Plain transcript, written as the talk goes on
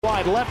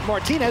wide left,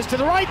 Martinez to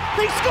the right.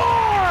 They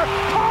score!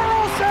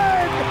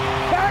 Carlson!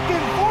 Back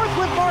and forth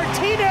with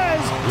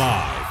Martinez.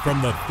 Live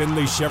from the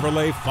Findlay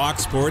Chevrolet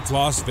Fox Sports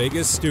Las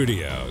Vegas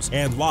studios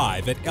and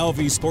live at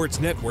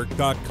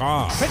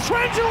lvsportsnetwork.com.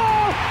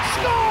 Pietrangelo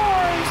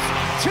scores!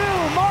 2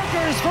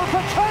 markers for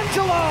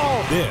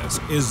Pietrangelo! This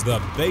is the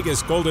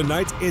Vegas Golden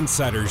Knights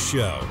Insider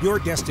Show, your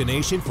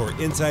destination for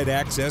inside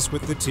access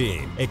with the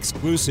team,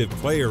 exclusive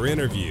player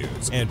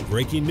interviews, and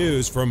breaking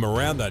news from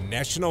around the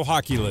National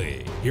Hockey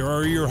League. Here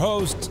are your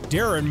hosts,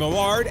 Darren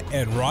Millard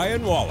and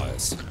Ryan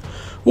Wallace.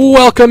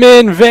 Welcome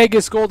in,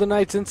 Vegas Golden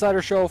Knights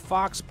Insider Show,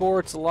 Fox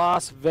Sports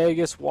Las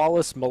Vegas.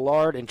 Wallace,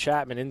 Millard, and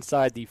Chapman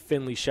inside the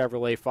Findlay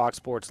Chevrolet Fox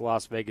Sports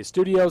Las Vegas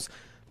studios.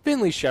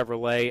 Findlay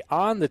Chevrolet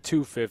on the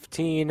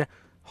 215,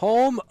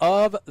 home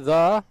of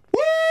the...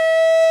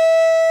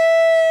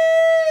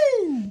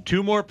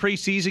 2 more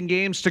preseason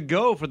games to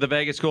go for the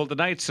Vegas Golden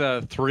Knights.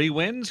 3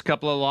 wins,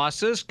 couple of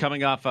losses,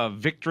 coming off a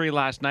victory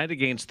last night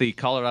against the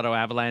Colorado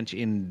Avalanche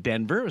in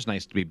Denver. It was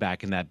nice to be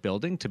back in that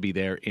building, to be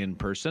there in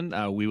person.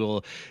 We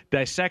will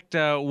dissect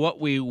what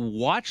we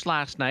watched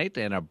last night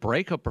and a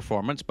breakout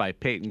performance by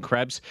Peyton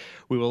Krebs.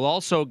 We will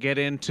also get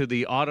into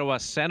the Ottawa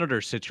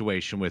Senators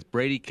situation with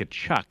Brady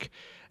Tkachuk,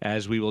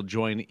 as we will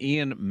join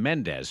Ian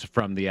Mendez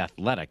from The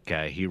Athletic.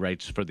 He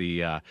writes for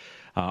the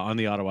on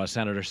the Ottawa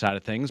Senator side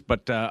of things.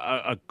 But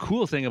a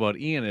cool thing about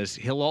Ian is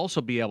he'll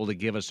also be able to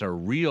give us a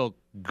real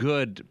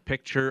good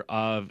picture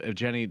of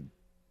Evgeny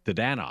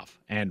Dadonov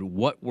and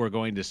what we're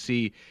going to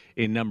see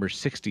in number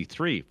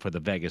 63 for the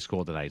Vegas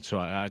Golden Knights. So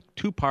a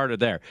two-parter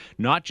there,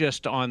 not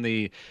just on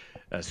the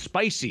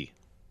spicy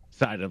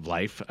side of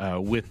life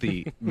with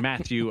the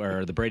Matthew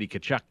or the Brady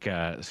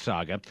Tkachuk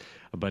saga,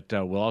 but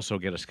we'll also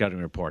get a scouting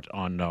report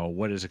on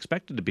what is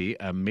expected to be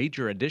a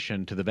major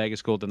addition to the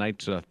Vegas Golden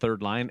Knights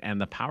third line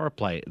and the power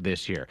play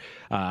this year.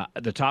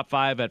 The top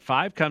 5 at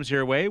 5 comes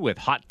your way with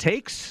hot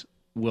takes.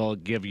 We'll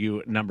give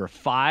you number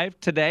 5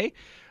 today,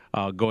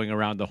 going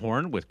around the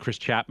horn with Chris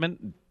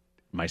Chapman,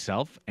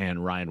 myself,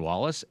 and Ryan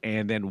Wallace.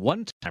 And then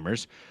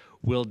one-timers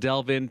will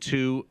delve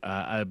into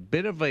a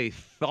bit of a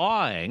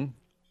thawing.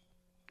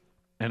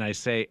 And I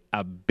say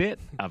a bit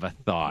of a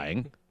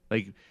thawing,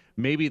 like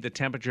maybe the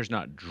temperature's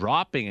not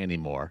dropping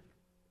anymore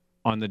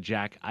on the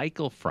Jack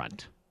Eichel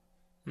front.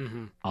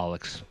 Mm-hmm. I'll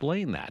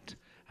explain that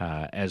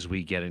as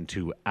we get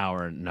into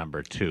our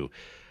number 2.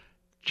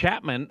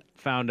 Chapman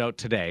found out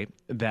today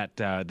that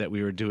that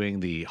we were doing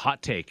the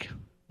hot take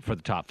for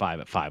the top 5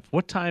 at 5.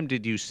 What time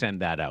did you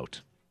send that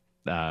out?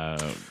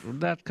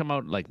 Did that come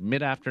out like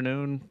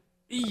mid-afternoon?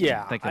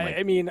 Yeah,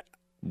 I mean,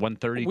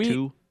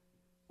 1:32.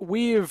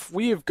 We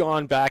have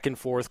gone back and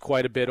forth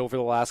quite a bit over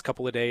the last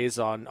couple of days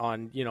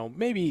on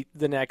maybe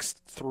the next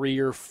 3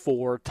 or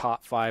 4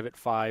 top 5 at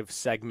 5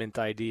 segment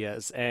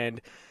ideas. And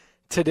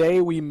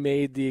today we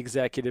made the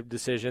executive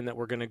decision that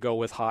we're going to go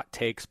with hot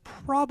takes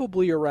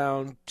probably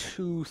around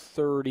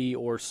 2:30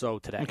 or so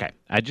today. Okay.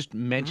 I just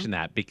mentioned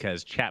that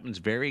because Chapman's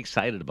very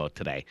excited about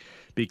today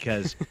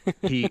because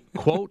he,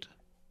 quote,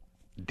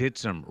 did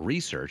some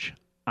research,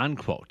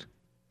 unquote.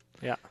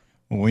 Yeah.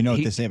 Well, we know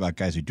what they say about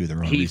guys who do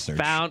their own research.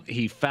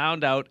 He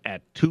found out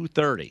at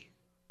 2:30,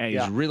 and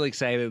he's really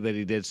excited that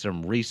he did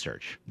some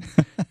research.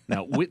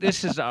 Now,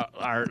 this is our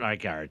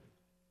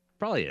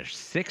probably our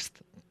 6th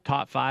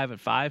top 5 at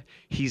 5.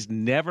 He's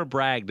never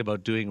bragged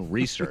about doing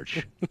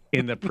research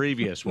in the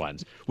previous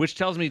ones, which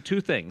tells me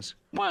 2 things.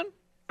 1,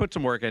 put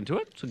some work into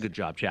it. It's a good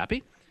job,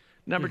 Chappie.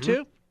 Number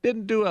 2,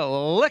 didn't do a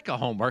lick of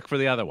homework for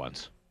the other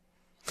ones.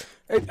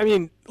 I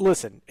mean,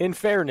 listen, in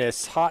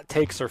fairness, hot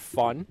takes are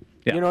fun.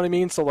 Yeah. You know what I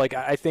mean? So,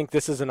 I think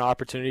this is an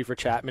opportunity for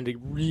Chapman to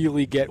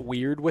really get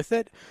weird with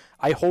it.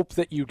 I hope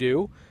that you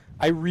do.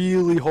 I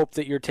really hope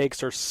that your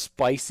takes are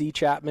spicy,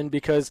 Chapman,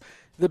 because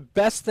the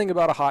best thing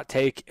about a hot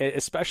take,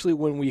 especially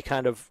when we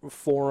kind of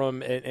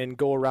forum and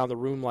go around the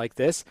room like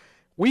this,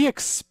 we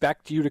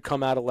expect you to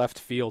come out of left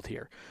field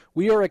here.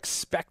 We are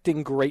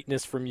expecting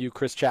greatness from you,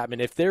 Chris Chapman.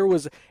 If there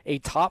was a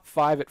top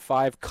 5 at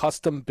 5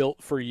 custom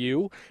built for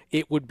you,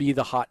 it would be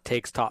the hot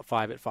takes top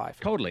 5 at 5.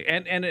 Totally.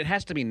 And it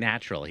has to be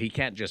natural. He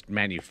can't just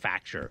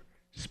manufacture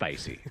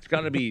spicy. It's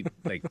got to be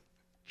like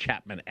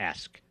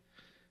Chapman-esque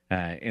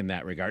in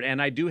that regard.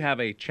 And I do have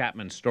a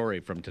Chapman story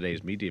from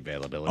today's media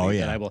availability. Oh,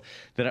 yeah.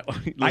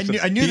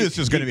 I knew this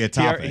was going to be a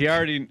topic. He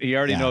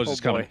already knows it's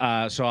coming.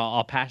 So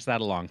I'll pass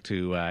that along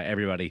to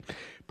everybody.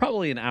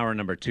 Probably in hour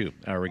number 2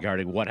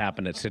 regarding what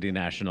happened at City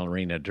National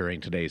Arena during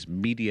today's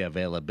media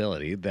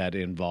availability that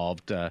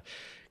involved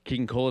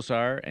Keegan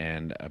Kolesar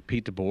and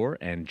Pete DeBoer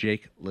and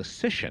Jake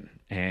Leschyshyn.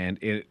 And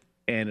it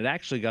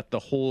actually got the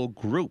whole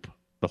group,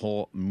 the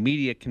whole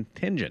media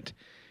contingent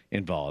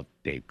involved.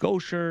 Dave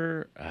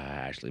Gosher,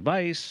 Ashley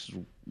Weiss,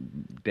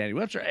 Danny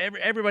Webster,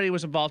 everybody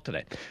was involved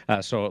today.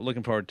 So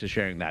looking forward to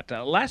sharing that.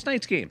 Last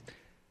night's game,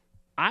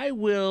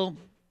 I'm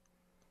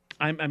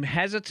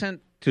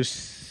hesitant to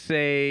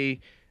say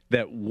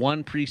that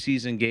one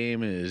preseason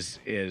game is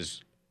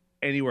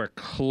anywhere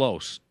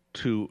close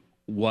to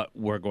what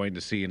we're going to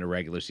see in a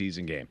regular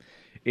season game.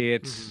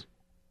 It's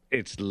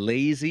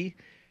lazy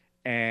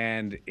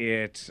and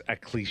it's a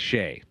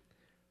cliche.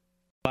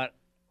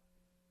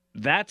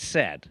 That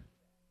said,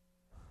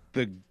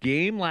 the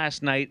game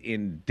last night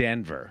in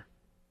Denver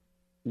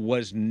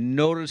was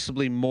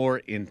noticeably more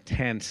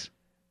intense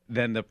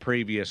than the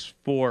previous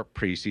 4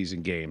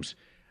 preseason games.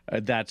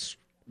 That's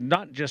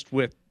not just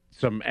with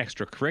some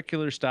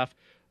extracurricular stuff,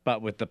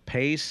 but with the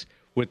pace,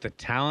 with the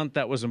talent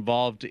that was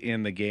involved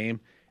in the game.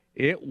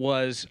 It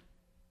was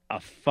a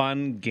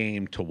fun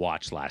game to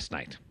watch last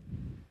night.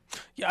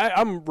 Yeah,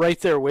 I'm right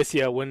there with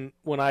you.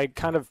 When I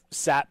kind of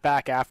sat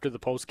back after the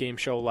post-game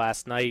show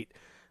last night,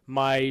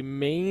 my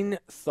main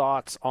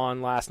thoughts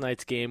on last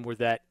night's game were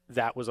that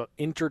was an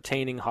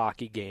entertaining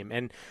hockey game.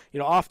 And,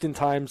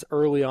 oftentimes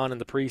early on in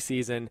the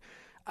preseason,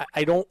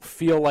 I don't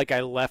feel like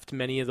I left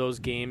many of those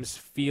games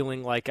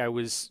feeling like I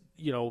was,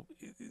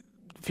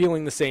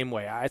 feeling the same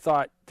way. I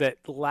thought that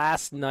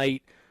last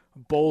night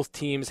both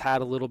teams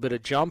had a little bit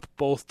of jump.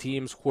 Both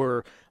teams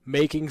were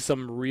making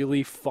some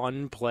really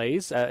fun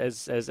plays,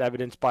 as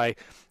evidenced by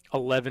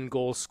 11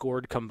 goals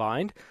scored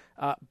combined.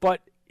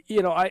 But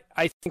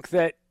I think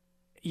that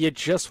you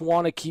just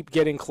want to keep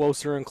getting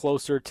closer and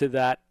closer to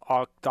that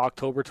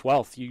October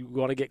 12th. You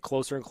want to get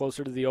closer and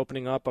closer to the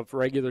opening up of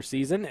regular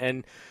season.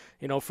 And,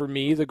 for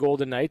me, the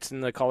Golden Knights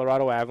and the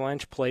Colorado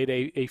Avalanche played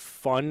a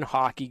fun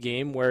hockey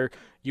game where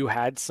you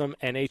had some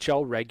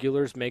NHL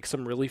regulars make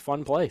some really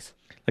fun plays.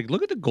 Like,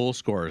 look at the goal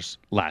scorers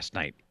last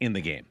night in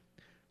the game.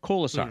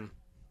 Kolasar,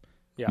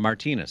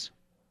 Martinez,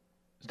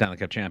 Stanley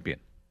Cup champion,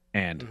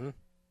 and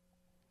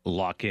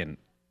lock-in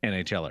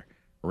NHLer,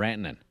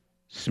 Rantanen,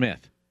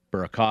 Smith,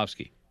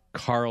 Burakovsky,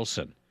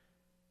 Carlson.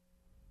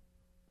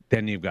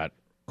 Then you've got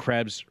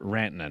Krebs,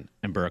 Rantanen,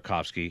 and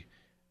Burakovsky,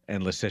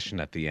 and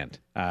Lesishin at the end.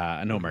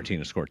 I know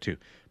Martinez scored too,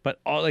 but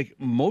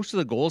most of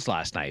the goals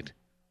last night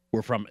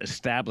were from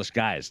established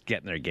guys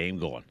getting their game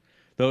going.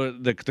 Though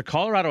the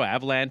Colorado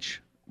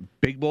Avalanche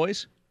big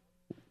boys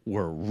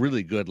were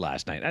really good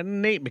last night.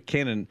 And Nate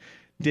McKinnon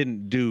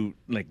didn't do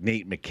like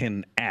Nate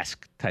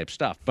McKinnon-esque type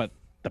stuff, but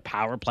the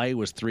power play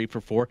was 3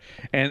 for 4,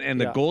 and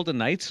the Golden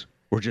Knights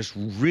were just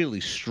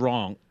really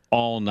strong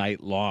all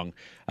night long,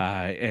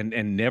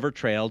 and never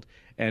trailed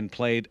and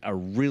played a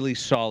really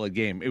solid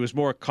game. It was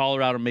more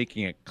Colorado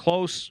making it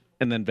close,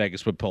 and then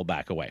Vegas would pull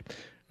back away.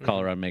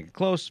 Colorado make it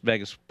close,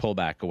 Vegas pull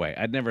back away.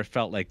 I'd never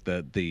felt like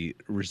the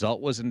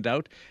result was in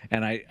doubt,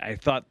 and I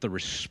thought the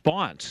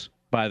response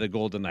by the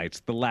Golden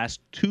Knights the last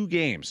 2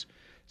 games,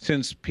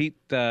 since Pete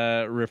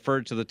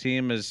referred to the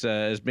team as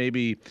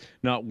maybe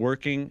not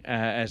working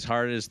as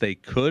hard as they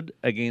could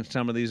against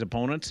some of these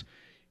opponents,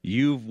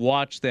 you've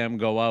watched them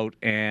go out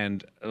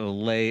and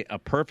lay a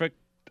perfect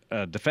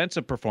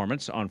defensive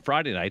performance on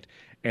Friday night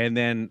and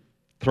then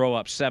throw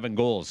up 7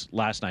 goals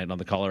last night on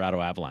the Colorado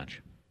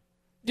Avalanche.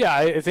 Yeah,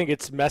 I think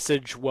it's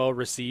message well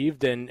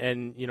received,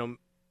 and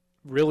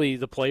really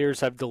the players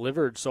have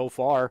delivered so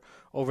far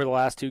over the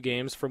last 2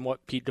 games from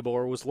what Pete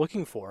DeBoer was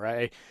looking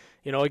for.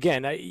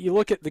 You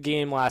look at the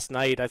game last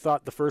night, I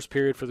thought the first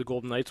period for the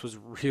Golden Knights was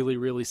really,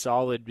 really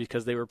solid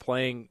because they were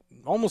playing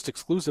almost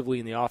exclusively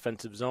in the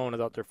offensive zone. I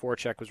thought their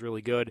forecheck was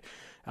really good.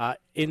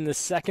 In the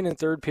second and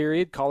third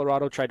period,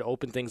 Colorado tried to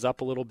open things up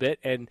a little bit,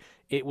 and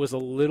it was a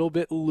little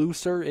bit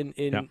looser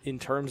in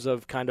terms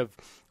of kind of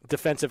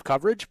defensive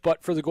coverage.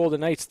 But for the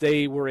Golden Knights,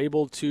 they were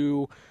able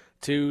to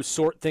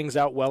sort things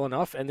out well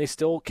enough, and they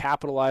still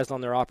capitalized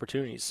on their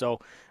opportunities. So,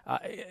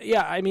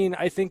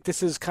 I think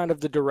this is kind of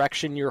the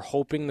direction you're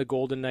hoping the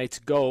Golden Knights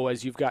go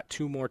as you've got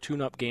 2 more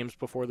tune-up games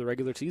before the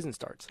regular season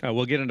starts.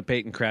 We'll get into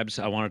Peyton Krebs.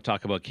 I want to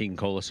talk about Keegan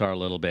Kolasar a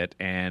little bit,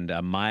 and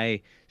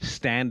my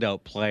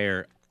standout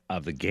player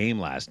of the game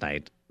last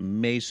night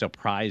may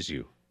surprise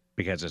you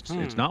because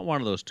it's not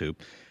one of those 2.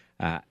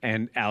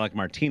 And Alec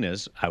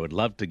Martinez, I would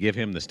love to give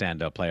him the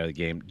standout player of the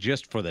game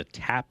just for the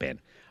tap-in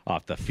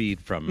off the feed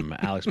from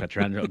Alex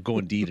Pietrangelo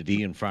going D to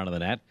D in front of the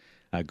net.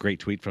 A great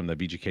tweet from the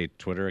VGK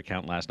Twitter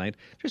account last night.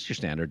 Just your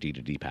standard D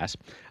to D pass.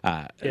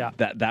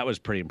 That was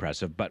pretty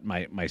impressive. But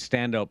my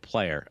standout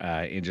player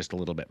in just a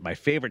little bit. My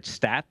favorite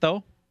stat,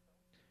 though,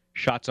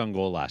 shots on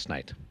goal last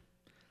night.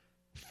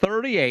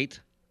 38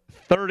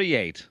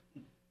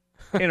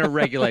 in a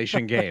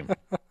regulation game.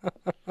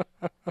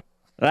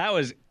 That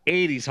was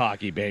 80s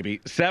hockey, baby.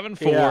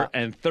 7-4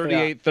 and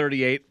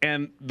 38-38.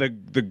 And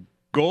the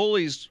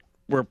goalies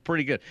were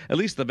pretty good. At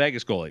least the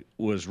Vegas goalie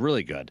was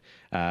really good.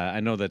 I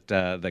know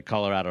that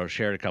Colorado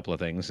shared a couple of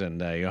things,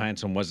 and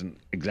Johansson wasn't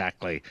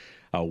exactly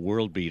a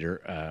world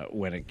beater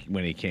when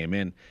he came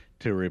in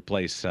to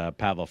replace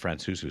Pavel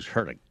Francouz, who's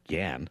hurt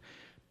again.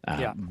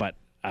 But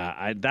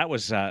that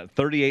was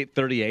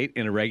 38-38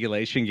 in a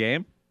regulation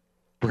game.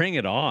 Bring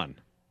it on.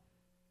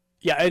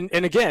 Yeah,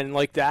 and again,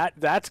 like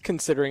that's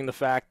considering the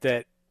fact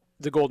that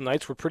the Golden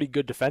Knights were pretty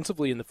good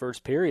defensively in the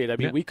first period. I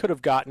mean, we could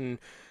have gotten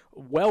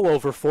well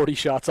over 40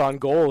 shots on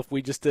goal if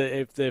we just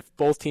if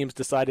both teams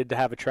decided to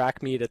have a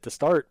track meet at the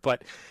start.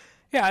 But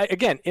yeah,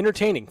 again,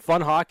 entertaining,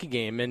 fun hockey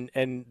game,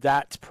 and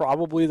that's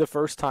probably the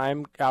first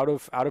time out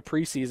of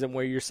preseason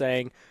where you're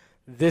saying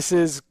this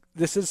is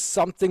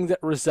something that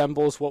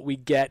resembles what we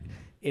get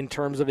in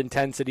terms of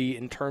intensity,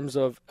 in terms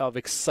of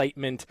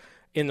excitement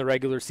in the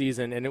regular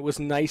season, and it was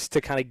nice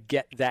to kind of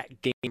get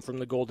that game from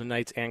the Golden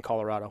Knights and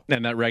Colorado.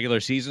 And that regular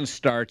season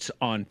starts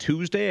on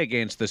Tuesday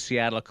against the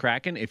Seattle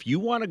Kraken. If you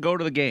want to go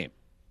to the game,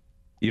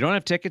 you don't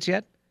have tickets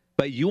yet,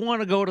 but you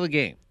want to go to the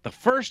game, the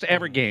first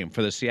ever game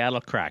for the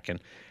Seattle Kraken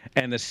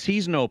and the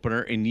season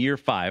opener in year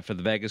 5 for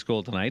the Vegas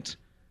Golden Knights,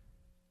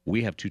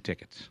 we have 2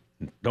 tickets.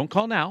 Don't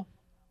call now,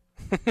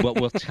 but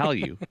we'll tell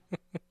you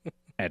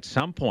at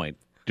some point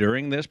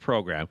during this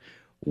program,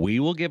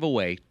 we will give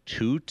away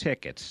 2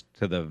 tickets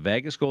to the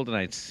Vegas Golden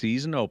Knights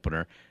season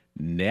opener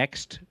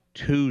next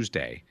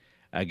Tuesday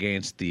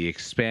against the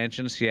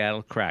expansion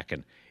Seattle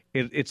Kraken.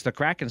 It's the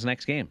Kraken's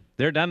next game.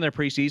 They're done their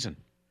preseason.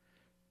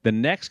 The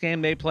next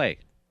game they play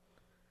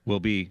will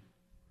be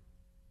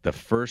the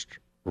first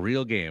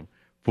real game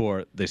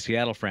for the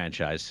Seattle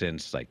franchise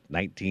since like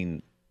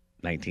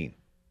 1919.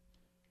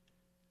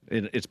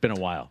 It's been a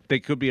while. They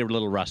could be a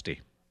little rusty,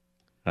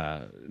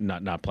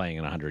 not playing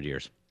in 100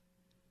 years.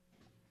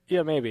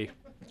 Yeah, maybe.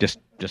 Just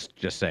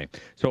saying.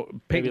 So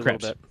Peyton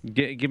Krebs,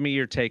 give me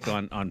your take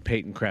on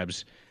Peyton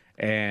Krebs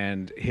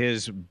and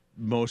his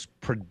most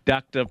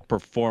productive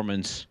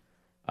performance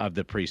of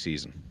the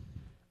preseason.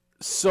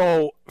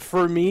 So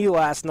for me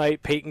last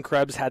night, Peyton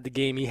Krebs had the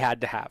game he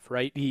had to have,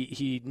 right?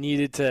 He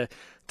needed to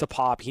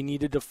pop. He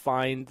needed to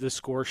find the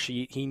score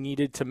sheet. He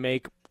needed to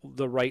make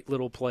the right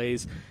little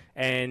plays.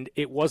 And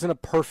it wasn't a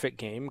perfect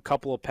game, a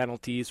couple of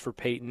penalties for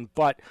Peyton,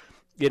 but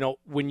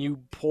when you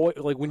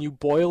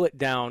boil it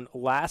down,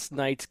 last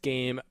night's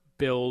game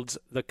builds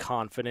the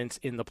confidence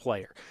in the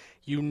player.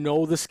 You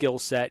know the skill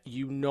set.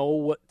 You know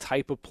what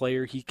type of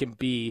player he can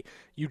be.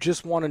 You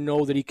just want to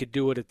know that he could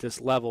do it at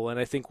this level. And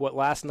I think what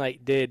last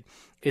night did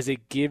is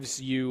it gives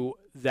you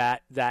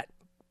that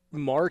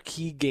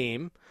marquee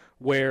game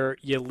where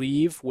you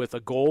leave with a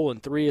goal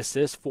and 3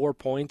 assists, 4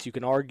 points. You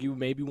can argue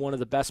maybe one of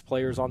the best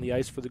players on the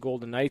ice for the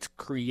Golden Knights,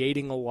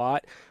 creating a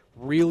lot,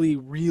 really,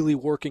 really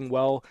working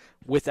well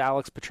with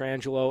Alex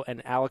Pietrangelo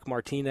and Alec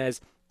Martinez.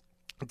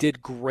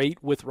 Did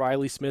great with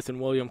Riley Smith and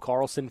William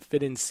Karlsson,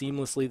 fit in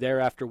seamlessly there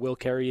after Will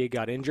Carrier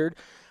got injured.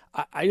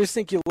 I just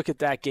think you look at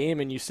that game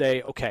and you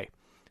say, okay,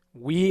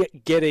 we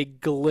get a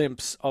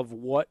glimpse of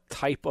what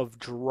type of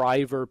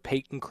driver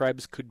Peyton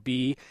Krebs could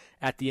be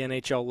at the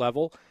NHL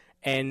level,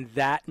 and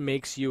that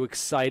makes you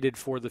excited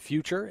for the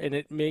future, and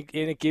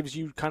it gives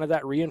you kind of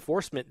that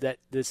reinforcement that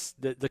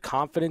the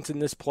confidence in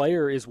this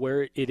player is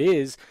where it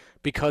is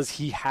because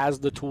he has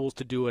the tools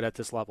to do it at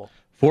this level.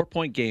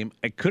 4-point game.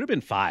 It could have been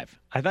 5.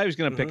 I thought he was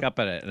going to pick up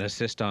an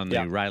assist on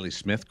the Riley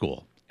Smith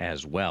goal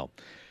as well.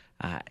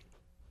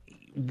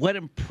 What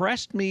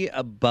impressed me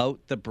about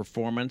the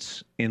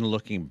performance in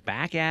looking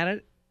back at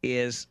it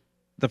is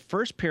the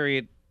first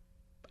period,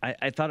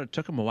 I thought it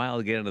took him a while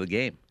to get into the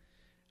game.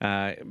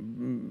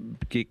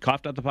 He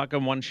coughed up the puck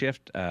on one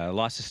shift,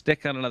 lost his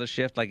stick on another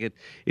shift. Like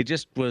it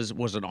just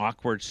was an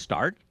awkward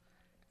start.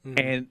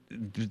 And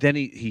then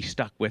he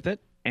stuck with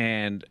it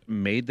and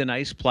made the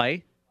nice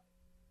play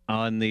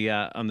on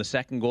the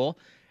second goal.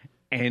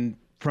 And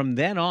from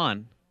then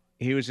on,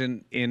 he was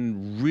in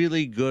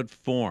really good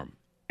form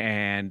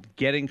and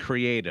getting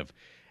creative.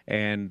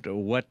 And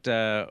what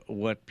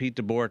Pete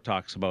DeBoer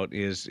talks about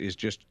is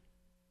just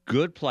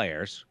good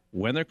players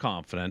when they're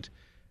confident,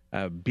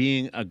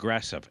 being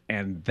aggressive,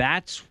 and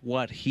that's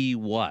what he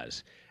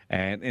was.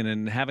 And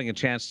in having a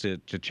chance to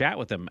chat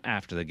with him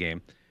after the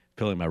game,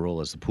 filling my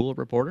role as the pool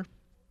reporter,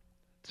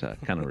 it's a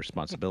kind of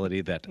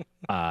responsibility that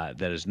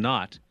is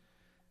not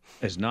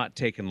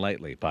taken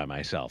lightly by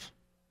myself.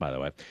 By the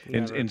way,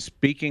 in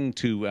speaking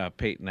to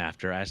Peyton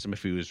after, I asked him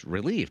if he was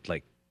relieved.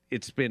 Like,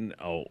 it's been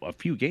a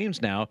few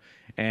games now,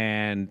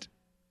 and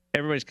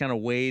everybody's kind of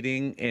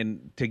waiting,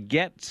 and to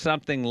get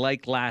something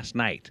like last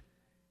night,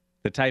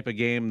 the type of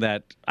game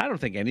that I don't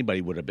think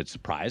anybody would have been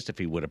surprised if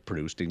he would have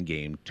produced in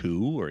Game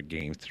 2 or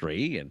Game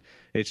 3. And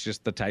it's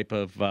just the type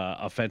of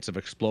offensive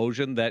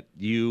explosion that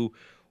you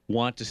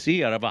want to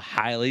see out of a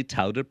highly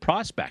touted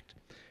prospect.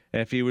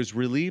 If he was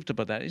relieved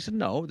about that, he said,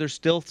 no, there's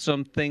still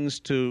some things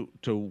to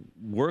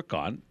work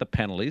on, the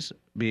penalties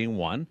being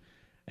one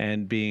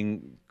and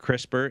being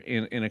crisper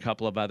in a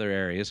couple of other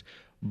areas.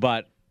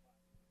 But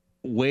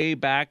way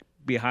back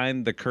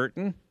behind the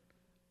curtain,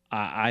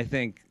 I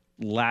think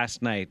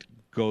last night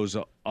goes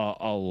a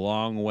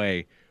long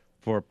way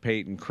for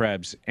Peyton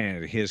Krebs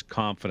and his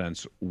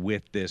confidence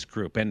with this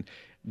group. And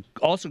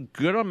also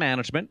good on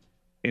management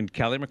in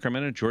Kelly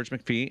McCrimmon and George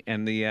McPhee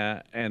and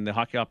the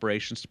hockey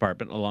operations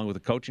department, along with the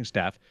coaching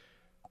staff,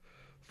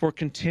 for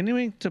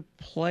continuing to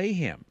play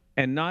him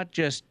and not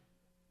just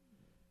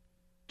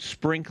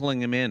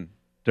sprinkling him in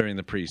during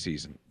the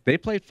preseason. They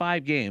played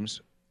 5 games.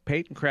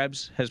 Peyton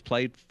Krebs has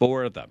played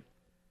 4 of them.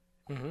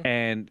 Mm-hmm.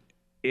 And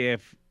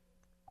if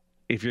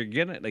you're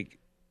gonna, like,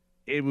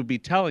 it would be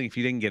telling if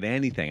you didn't get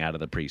anything out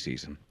of the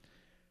preseason.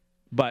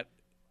 But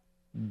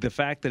the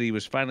fact that he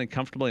was finally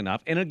comfortable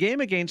enough in a game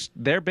against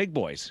their big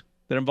boys,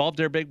 that involved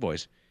their big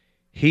boys,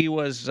 he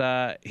was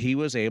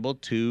able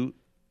to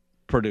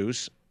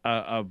produce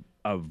a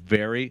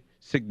very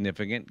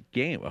significant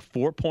game, a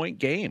 4-point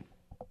game.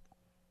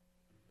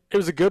 It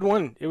was a good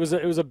one. It was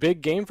a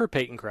big game for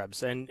Peyton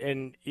Krebs, and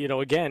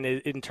again,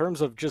 in terms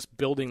of just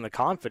building the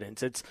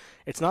confidence,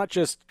 it's not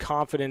just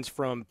confidence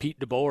from Pete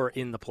DeBoer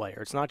in the player.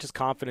 It's not just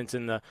confidence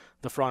in the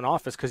front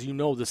office, because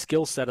the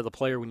skill set of the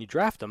player when you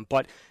draft him,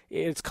 but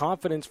it's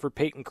confidence for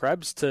Peyton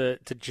Krebs to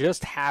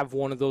just have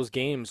one of those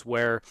games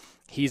where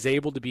he's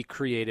able to be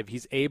creative,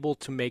 he's able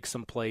to make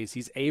some plays,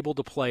 he's able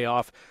to play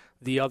off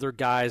the other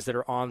guys that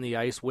are on the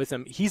ice with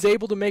him. He's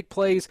able to make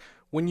plays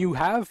when you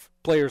have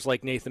players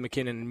like Nathan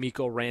MacKinnon and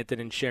Mikko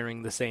Rantanen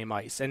sharing the same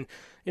ice. And,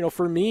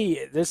 for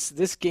me,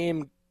 this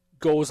game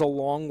goes a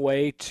long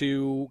way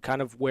to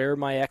kind of where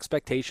my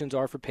expectations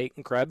are for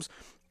Peyton Krebs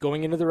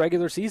going into the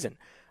regular season.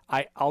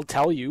 I'll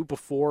tell you,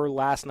 before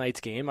last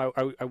night's game,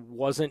 I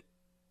wasn't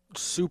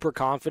super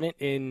confident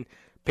in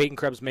Peyton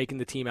Krebs making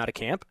the team out of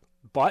camp,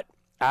 but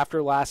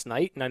after last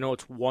night, and I know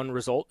it's one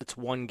result, it's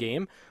one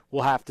game,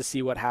 we'll have to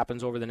see what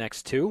happens over the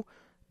next two,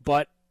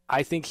 but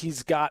I think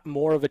he's got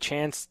more of a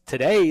chance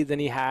today than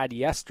he had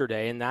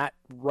yesterday, and that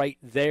right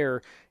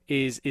there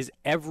is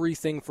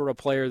everything for a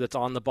player that's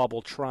on the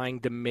bubble trying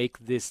to make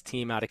this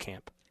team out of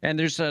camp. And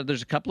there's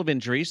a couple of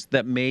injuries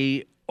that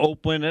may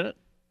open it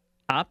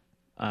up.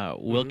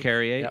 Will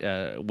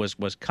Carrier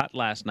was cut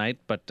last night,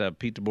 but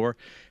Pete DeBoer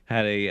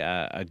had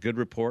a good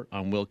report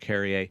on Will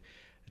Carrier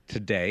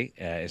today.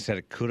 It said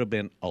it could have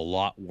been a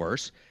lot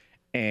worse,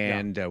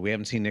 and we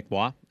haven't seen Nick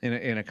Waugh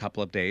in a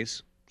couple of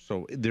days.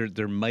 So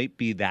there might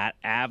be that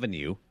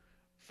avenue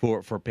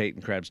for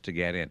Peyton Krebs to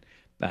get in.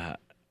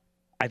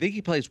 I think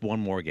he plays one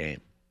more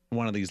game,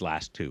 one of these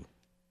last two,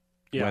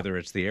 whether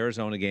it's the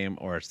Arizona game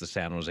or it's the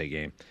San Jose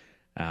game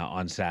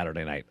on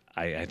Saturday night.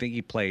 I think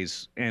he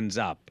ends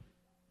up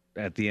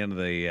at the end of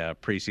the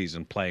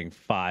preseason playing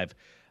 5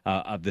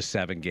 of the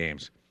 7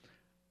 games.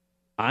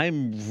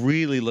 I'm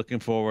really looking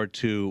forward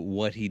to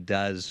what he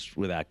does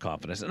with that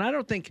confidence. And I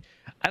don't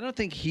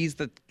think he's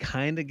the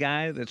kind of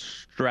guy that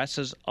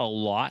stresses a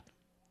lot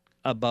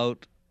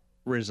about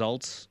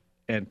results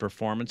and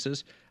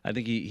performances. I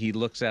think he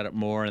looks at it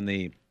more in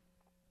the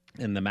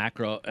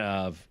macro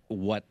of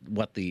where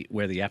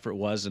the effort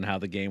was and how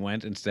the game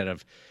went, instead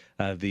of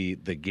the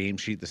game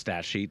sheet, the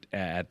stat sheet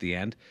at the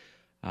end,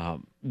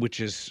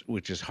 which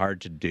is hard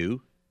to do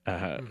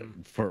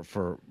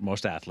for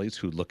most athletes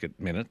who look at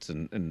minutes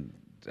and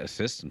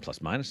assists and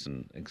plus minus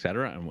and et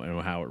cetera,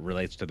 and how it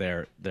relates to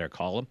their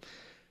column.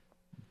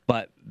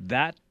 But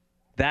that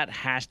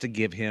has to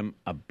give him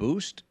a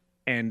boost.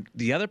 And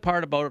the other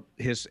part about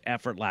his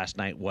effort last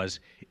night was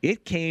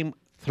it came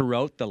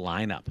throughout the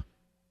lineup,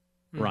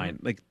 Ryan.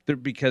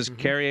 Because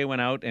Carrier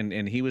went out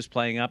and he was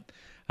playing up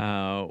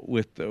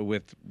with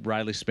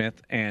Riley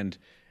Smith and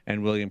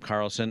William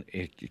Karlsson.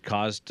 It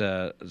caused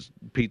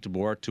Pete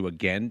DeBoer to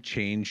again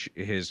change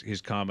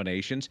his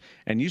combinations.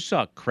 And you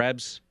saw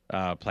Krebs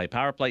play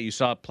power play. You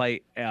saw it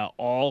play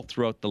all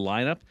throughout the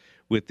lineup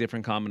with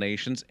different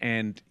combinations,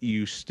 and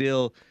you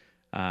still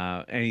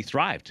and he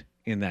thrived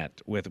in that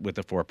with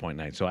a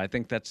 4.9. So I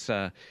think that's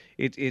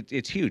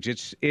it's huge.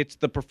 It's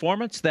the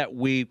performance that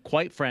we,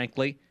 quite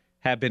frankly,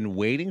 have been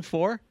waiting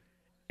for,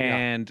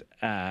 and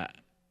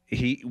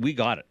we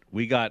got it.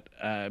 We got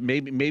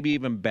maybe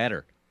even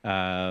better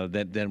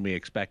than we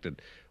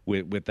expected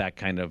with that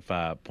kind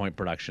of point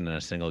production in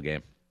a single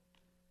game.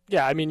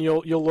 Yeah, I mean,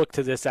 you'll look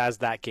to this as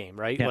that game,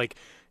 right? Yeah.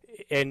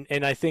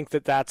 And I think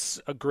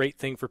that's a great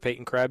thing for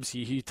Peyton Krebs.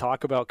 He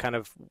talk about kind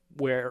of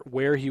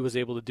where he was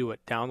able to do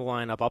it, down the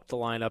lineup, up the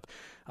lineup.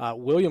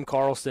 William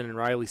Karlsson and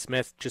Riley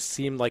Smith just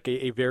seemed like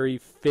a very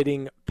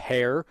fitting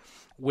pair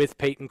with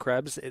Peyton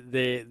Krebs.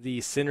 The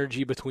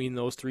synergy between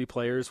those three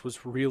players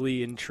was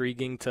really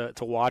intriguing to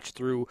watch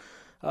through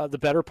the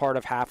better part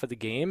of half of the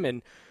game.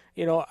 And,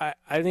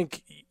 I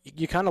think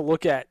you kind of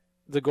look at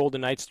the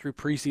Golden Knights through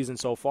preseason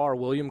so far.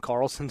 William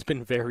Karlsson's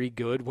been very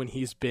good when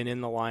he's been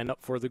in the lineup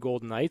for the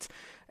Golden Knights,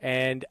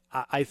 and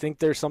I think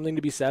there's something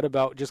to be said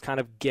about just kind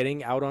of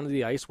getting out onto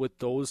the ice with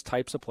those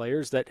types of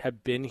players that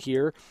have been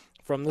here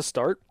from the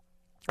start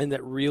and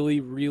that really,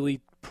 really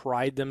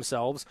pride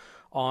themselves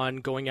on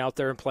going out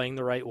there and playing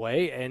the right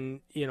way.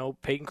 And,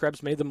 Peyton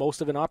Krebs made the most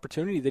of an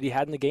opportunity that he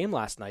had in the game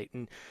last night,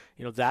 and,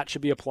 that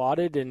should be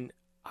applauded. And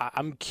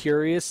I'm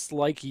curious,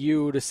 like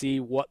you, to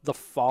see what the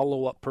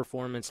follow-up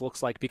performance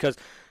looks like, because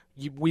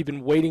we've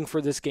been waiting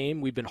for this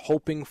game. We've been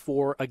hoping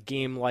for a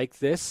game like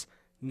this.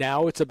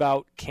 Now it's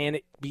about, can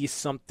it be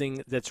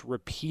something that's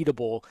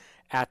repeatable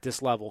at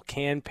this level?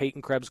 Can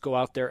Peyton Krebs go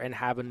out there and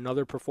have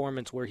another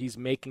performance where he's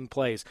making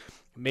plays?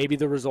 Maybe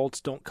the results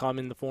don't come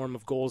in the form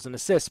of goals and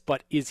assists,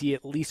 but is he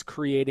at least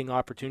creating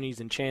opportunities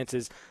and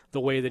chances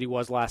the way that he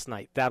was last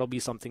night? That'll be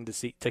something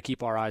to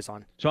keep our eyes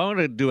on. So I want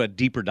to do a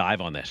deeper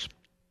dive on this,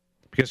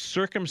 because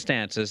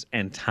circumstances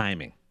and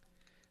timing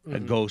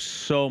go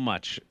so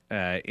much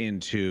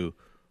into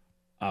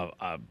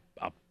a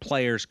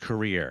player's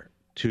career,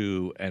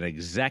 to an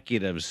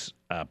executive's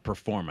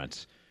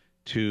performance,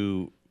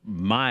 to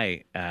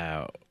my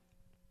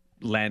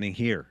landing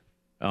here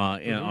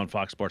on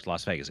Fox Sports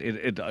Las Vegas.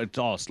 It's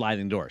all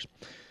sliding doors.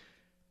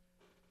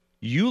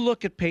 You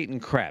look at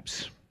Peyton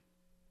Krebs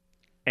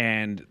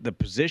and the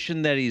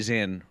position that he's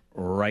in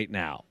right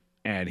now,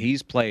 and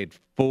he's played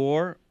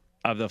 4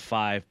 of the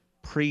 5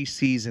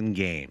 preseason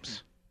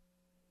games.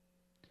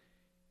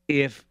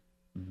 If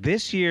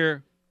this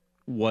year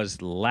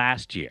was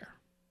last year,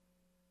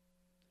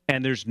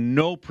 and there's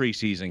no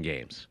preseason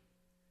games,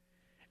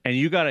 and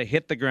you got to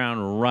hit the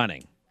ground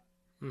running,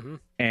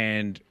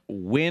 and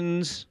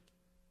wins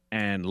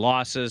and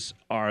losses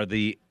are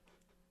the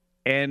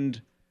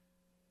end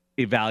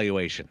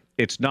evaluation.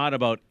 It's not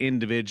about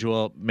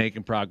individual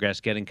making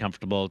progress, getting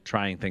comfortable,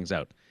 trying things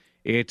out.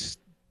 It's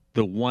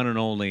the one and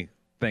only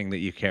thing that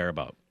you care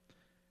about.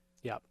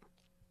 Yep.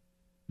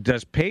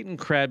 Does Peyton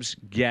Krebs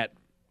get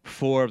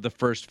 4 of the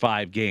first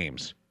 5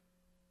 games,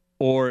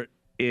 or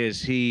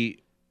is he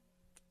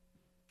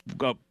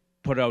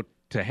put out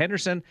to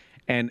Henderson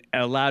and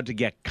allowed to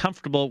get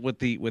comfortable with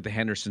the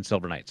Henderson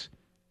Silver Knights?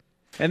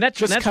 And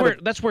that's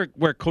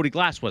where Cody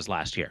Glass was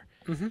last year.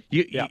 Mm-hmm.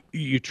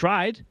 You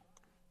tried.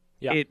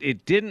 Yeah.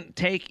 It didn't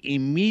take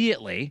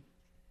immediately,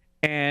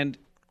 and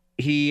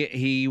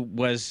he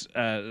was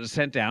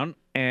sent down,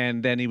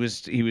 and then he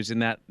was in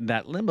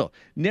that limbo.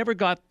 Never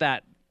got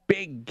that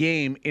big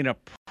game in a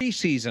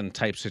preseason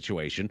type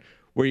situation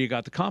where you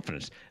got the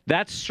confidence.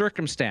 That's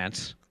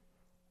circumstance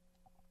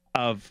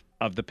of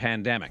the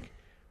pandemic.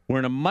 We're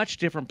in a much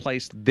different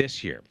place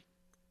this year,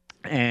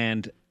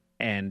 and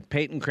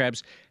Peyton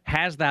Krebs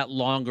has that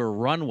longer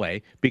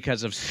runway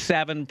because of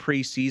 7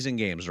 preseason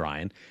games,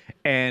 Ryan.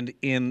 And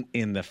in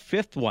the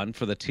 5th one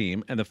for the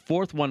team and the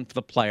 4th one for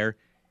the player,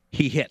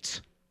 he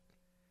hits.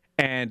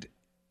 And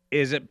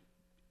is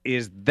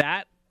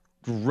that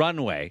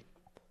runway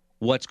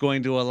what's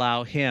going to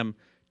allow him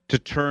to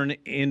turn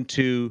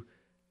into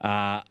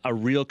a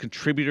real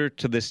contributor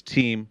to this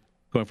team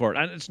going forward?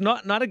 And it's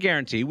not a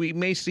guarantee. We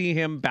may see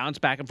him bounce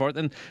back and forth,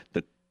 and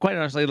quite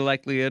honestly, the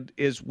likelihood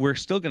is we're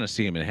still going to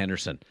see him in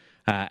Henderson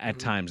at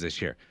times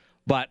this year.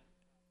 But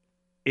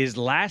is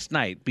last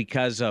night,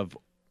 because of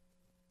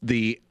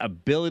the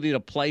ability to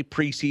play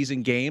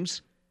preseason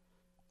games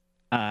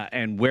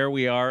and where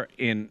we are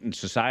in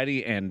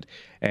society and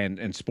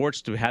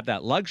sports to have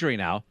that luxury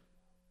now,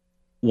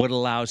 what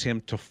allows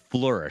him to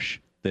flourish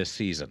this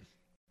season?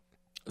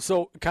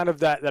 So kind of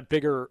the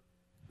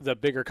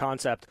bigger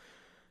concept.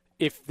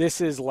 If this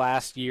is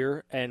last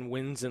year and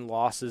wins and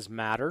losses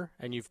matter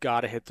and you've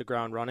got to hit the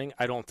ground running,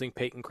 I don't think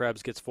Peyton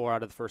Krebs gets 4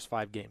 out of the first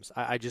 5 games.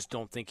 I just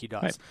don't think he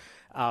does.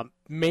 Right.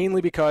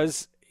 Mainly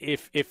because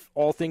if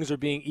all things are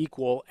being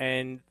equal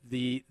and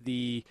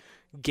the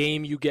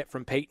game you get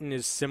from Peyton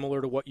is similar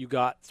to what you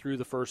got through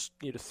the first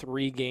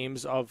 3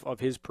 games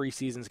of his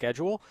preseason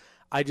schedule,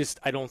 I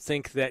don't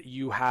think that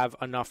you have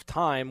enough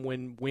time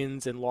when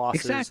wins and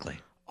losses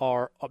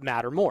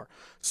matter more.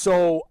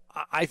 So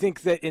I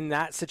think that in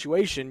that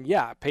situation,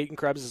 Peyton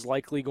Krebs is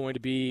likely going to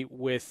be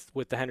with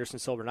the Henderson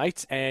Silver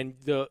Knights, and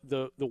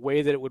the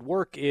way that it would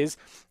work is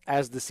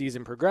as the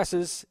season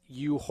progresses,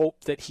 you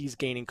hope that he's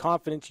gaining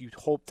confidence, you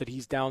hope that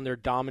he's down there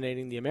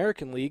dominating the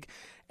American League,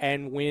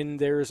 and when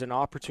there's an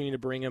opportunity to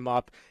bring him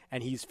up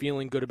and he's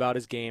feeling good about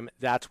his game,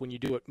 that's when you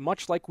do it.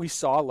 Much like we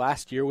saw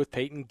last year with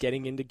Peyton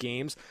getting into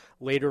games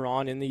later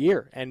on in the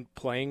year and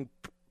playing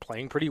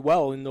pretty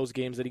well in those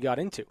games that he got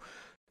into.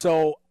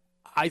 So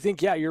I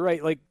think, you're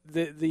right. Like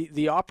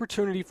the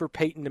opportunity for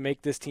Peyton to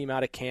make this team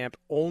out of camp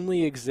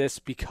only exists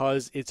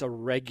because it's a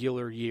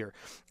regular year.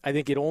 I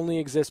think it only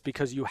exists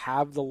because you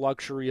have the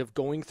luxury of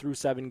going through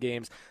 7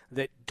 games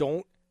that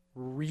don't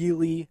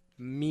really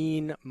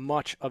mean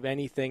much of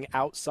anything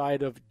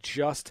outside of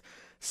just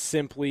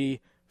simply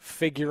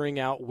figuring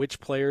out which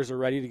players are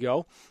ready to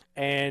go.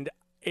 And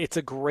it's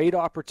a great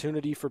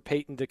opportunity for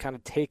Peyton to kind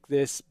of take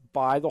this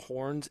by the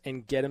horns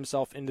and get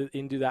himself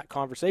into that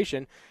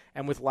conversation.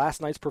 And with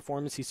last night's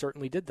performance, he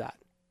certainly did that.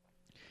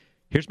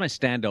 Here's my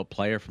standout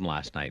player from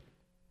last night.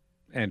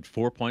 And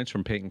 4 points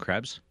from Peyton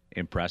Krebs.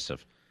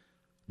 Impressive.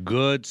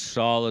 Good,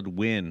 solid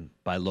win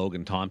by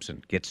Logan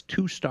Thompson. Gets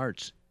 2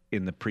 starts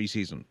in the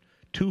preseason.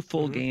 2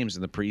 full games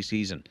in the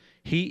preseason.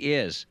 He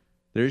is,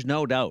 there's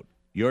no doubt,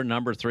 your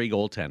number 3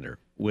 goaltender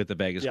with the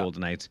Vegas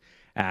Golden Knights.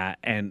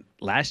 And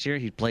last year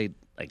he played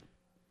like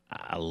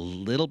a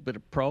little bit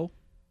of pro.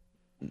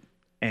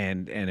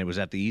 And it was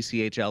at the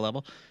ECHL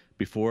level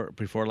before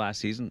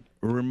last season.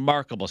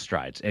 Remarkable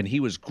strides, and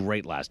he was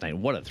great last night.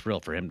 What a thrill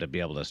for him to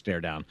be able to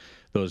stare down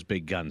those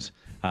big guns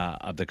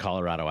of the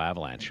Colorado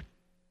Avalanche.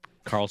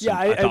 Carlson,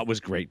 I thought was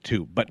great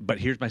too. But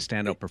here's my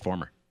standout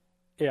performer.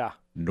 Yeah,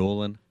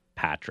 Nolan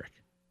Patrick.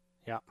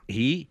 Yeah,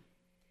 he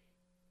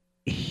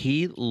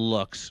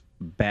looks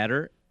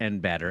better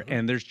and better,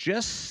 and there's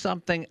just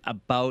something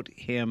about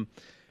him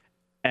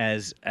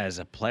as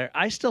a player.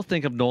 I still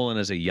think of Nolan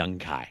as a young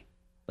guy.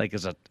 Like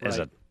as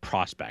a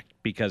prospect,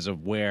 because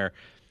of where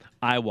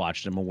I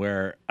watched him and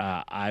where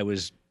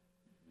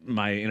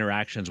my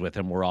interactions with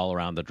him were all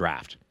around the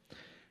draft,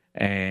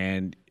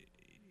 and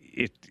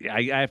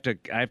I have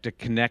to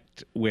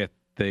connect with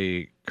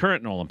the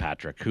current Nolan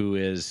Patrick, who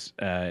is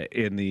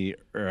in the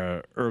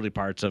early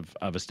parts of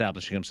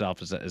establishing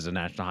himself as a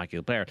National Hockey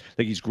League player.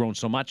 Like he's grown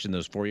so much in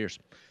those 4 years.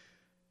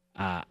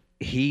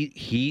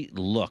 He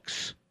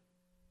looks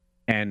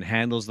and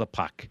handles the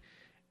puck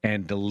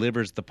and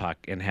delivers the puck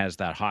and has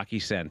that hockey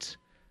sense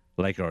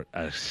like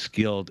a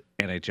skilled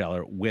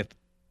NHLer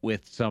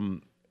with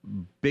some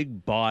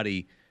big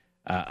body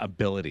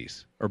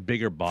abilities or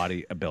bigger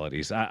body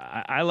abilities.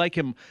 I like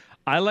him.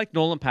 I like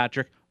Nolan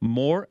Patrick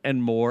more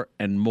and more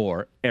and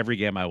more every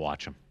game I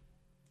watch him.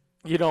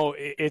 You know,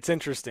 it's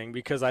interesting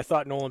because I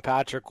thought Nolan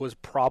Patrick was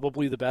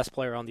probably the best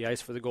player on the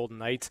ice for the Golden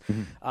Knights,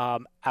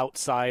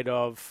 outside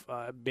of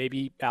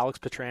maybe Alex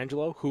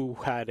Pietrangelo, who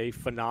had a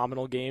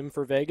phenomenal game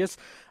for Vegas.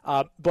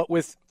 But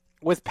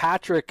with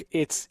Patrick,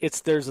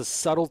 there's a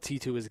subtlety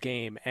to his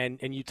game,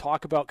 and you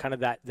talk about kind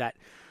of that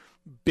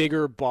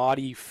bigger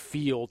body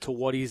feel to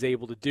what he's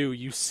able to do.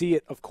 You see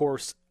it, of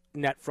course,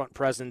 net front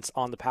presence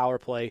on the power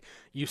play.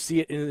 You see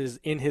it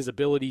in his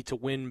ability to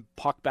win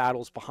puck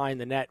battles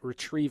behind the net,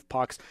 retrieve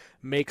pucks,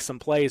 make some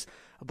plays.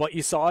 But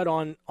you saw it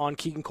on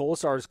Keegan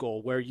Kolesar's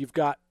goal, where you've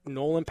got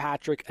Nolan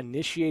Patrick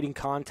initiating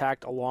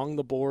contact along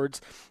the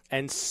boards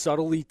and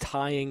subtly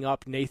tying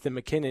up Nathan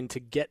MacKinnon to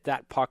get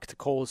that puck to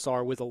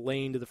Kolesar with a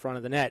lane to the front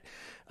of the net.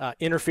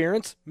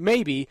 Interference?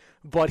 Maybe,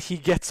 but he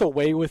gets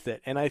away with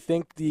it. And I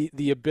think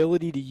the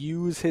ability to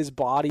use his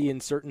body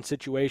in certain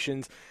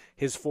situations,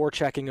 his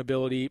forechecking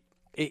ability,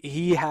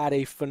 he had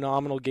a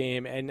phenomenal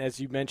game. And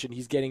as you mentioned,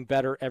 he's getting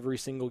better every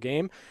single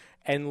game.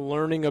 And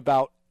learning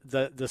about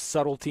the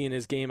subtlety in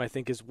his game, I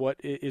think, is what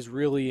is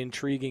really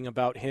intriguing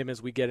about him as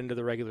we get into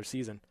the regular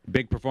season.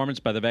 Big performance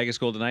by the Vegas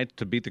Golden Knights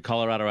to beat the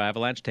Colorado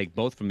Avalanche, take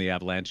both from the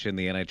Avalanche in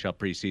the NHL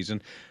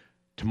preseason.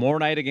 Tomorrow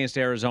night against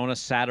Arizona,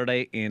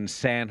 Saturday in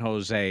San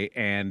Jose,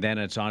 and then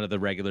it's on to the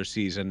regular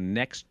season.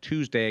 Next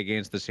Tuesday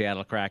against the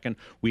Seattle Kraken.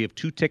 We have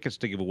 2 tickets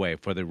to give away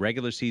for the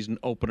regular season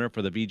opener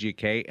for the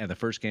VGK and the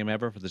first game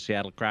ever for the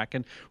Seattle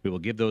Kraken. We will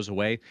give those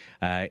away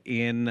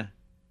in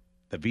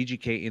the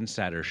VGK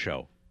Insider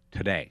Show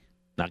today.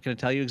 Not going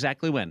to tell you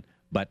exactly when,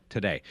 but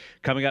today.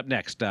 Coming up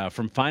next,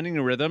 from finding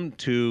a rhythm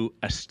to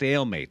a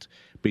stalemate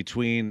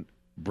between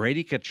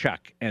Brady Tkachuk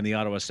and the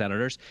Ottawa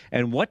Senators.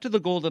 And what do the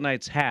Golden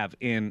Knights have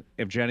in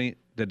Evgeny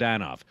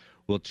Dadonov?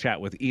 We'll chat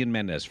with Ian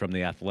Mendez from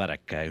The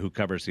Athletic, who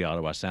covers the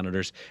Ottawa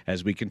Senators,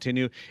 as we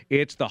continue.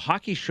 It's the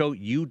hockey show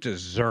you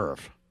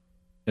deserve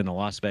in the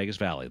Las Vegas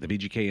Valley, the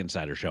VGK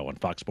Insider Show on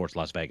Fox Sports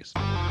Las Vegas.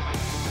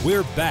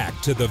 We're back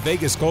to the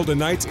Vegas Golden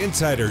Knights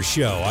Insider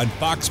Show on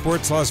Fox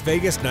Sports Las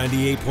Vegas,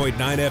 98.9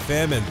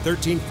 FM and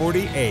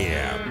 1340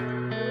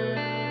 AM.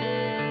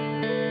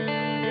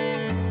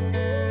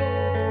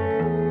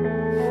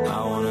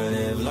 I wanna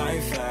live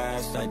life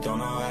fast, I don't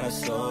know how to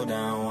slow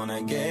down.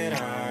 Wanna get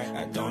high,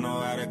 I don't know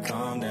how to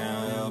calm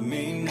down. Help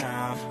me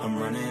now, I'm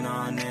running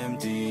on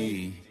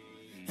empty.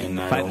 And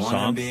I don't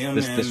wanna be a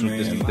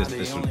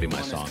this would be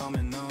my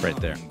song right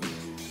there.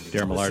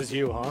 Darren Millard, This is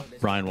you, huh?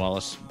 Brian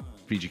Wallace,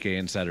 VGK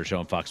Insider Show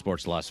on Fox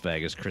Sports Las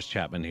Vegas. Chris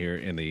Chapman here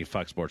in the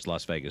Fox Sports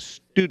Las Vegas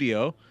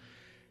studio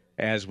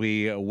as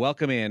we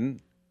welcome in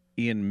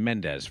Ian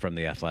Mendez from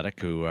The Athletic,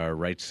 who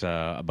writes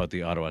about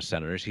the Ottawa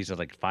Senators. He's had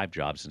like 5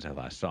 jobs since I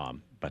last saw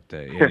him, but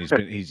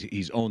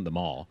he's owned them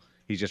all.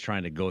 He's just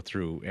trying to go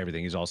through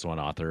everything. He's also an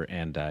author,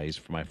 and he's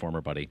my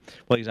former buddy.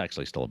 Well, he's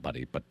actually still a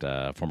buddy, but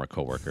former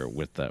coworker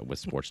with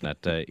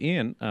Sportsnet.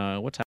 Ian,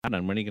 what's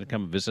happening? When are you going to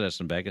come visit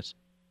us in Vegas?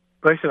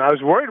 Listen, I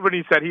was worried when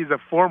he said he's a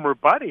former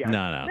buddy.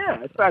 No.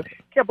 Yeah, I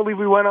can't believe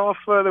we went off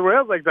the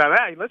rails like that.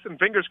 Hey, listen,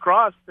 fingers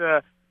crossed.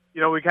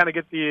 We kind of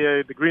get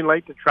the green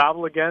light to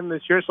travel again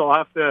this year. So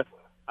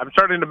I'm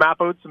starting to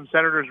map out some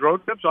Senators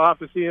road trips. I'll have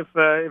to see if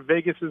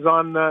Vegas is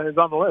on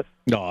the list.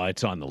 No,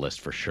 it's on the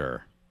list for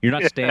sure. You're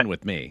not staying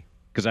with me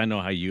because I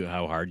know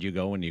how hard you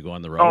go when you go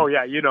on the road. Oh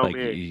yeah, you know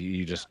me.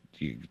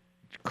 You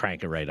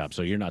crank it right up.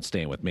 So you're not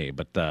staying with me,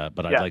 but I'd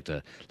like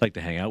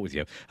to hang out with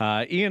you.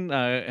 Ian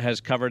has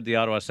covered the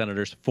Ottawa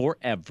Senators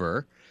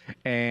forever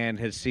and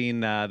has seen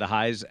the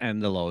highs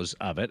and the lows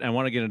of it. I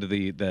want to get into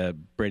the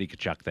Brady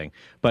Tkachuk thing,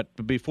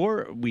 but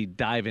before we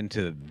dive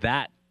into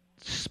that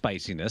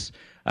spiciness,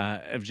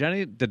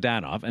 Evgeny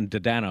Dadonov, and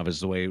Dadonov is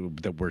the way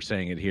that we're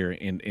saying it here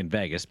in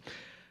Vegas.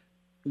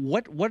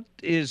 What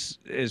is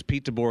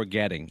Pete DeBoer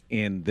getting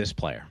in this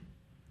player?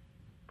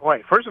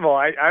 Boy, first of all,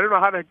 I don't know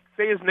how to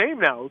say his name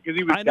now because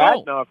he was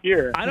Dadonov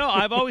here. I know.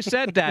 I've always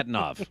said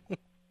Dadonov.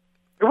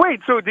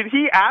 Wait, so did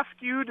he ask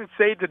you to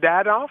say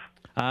Dadonov?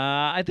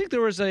 I think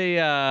there was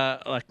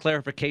a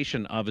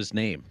clarification of his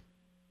name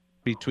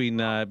between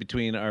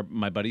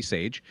my buddy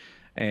Sage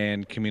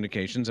and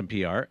communications and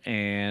PR,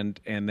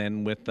 and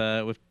then with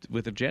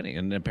Evgeny.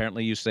 And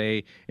apparently, you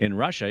say in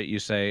Russia, you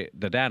say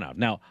Dadonov.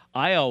 Now,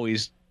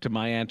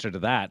 my answer to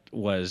that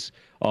was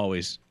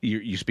always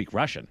you speak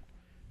Russian.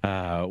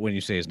 When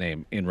you say his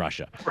name in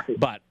Russia,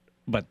 right.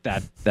 But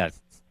that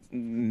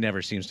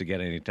never seems to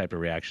get any type of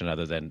reaction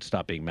other than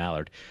stop being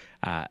Mallard,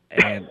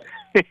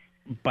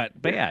 but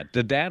yeah,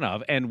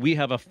 Dadonov, and we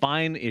have a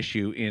fine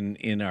issue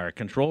in our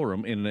control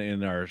room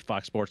in our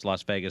Fox Sports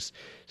Las Vegas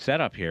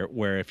setup here,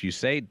 where if you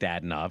say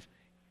Dadonov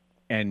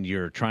and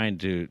you're trying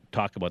to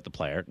talk about the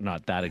player,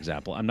 not that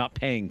example. I'm not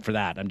paying for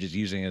that. I'm just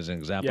using it as an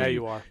example. Yeah,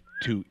 you are.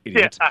 two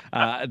idiots.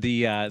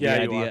 The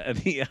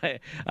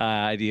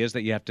idea is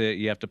that you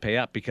have to pay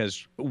up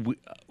because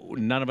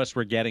none of us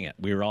were getting it.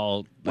 We were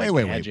all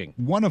hedging.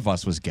 Wait. One of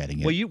us was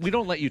getting it. Well, we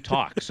don't let you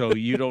talk, so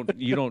you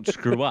don't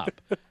screw up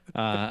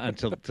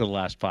until the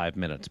last 5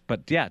 minutes.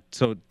 But yeah,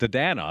 so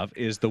Dadonov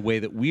is the way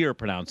that we are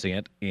pronouncing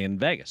it in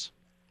Vegas.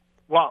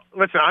 Well,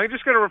 listen, I'm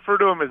just going to refer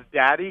to him as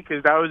Daddy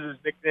because that was his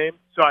nickname.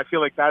 So I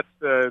feel like that's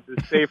the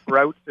safe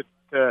route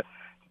to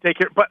take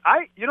care. But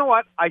you know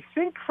what? I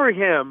think for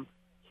him,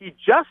 he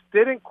just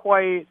didn't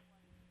quite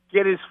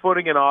get his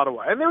footing in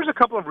Ottawa. And there was a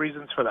couple of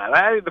reasons for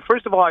that.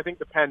 First of all, I think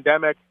the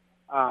pandemic,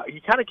 he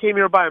kind of came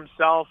here by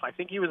himself. I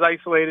think he was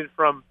isolated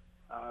from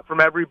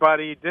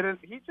everybody.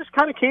 He just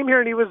kind of came here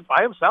and he was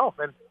by himself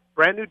and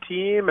brand new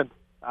team. And,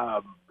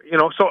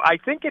 so I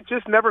think it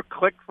just never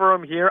clicked for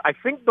him here. I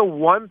think the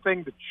one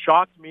thing that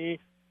shocked me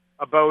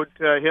about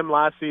him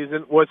last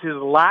season was his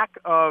lack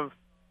of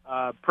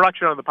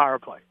production on the power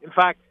play. In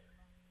fact,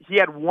 he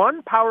had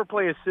one power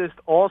play assist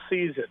all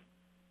season,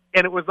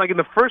 and it was like in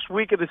the first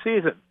week of the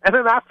season. And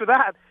then after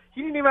that,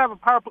 he didn't even have a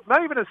power play,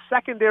 not even a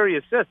secondary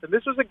assist. And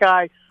this was a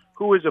guy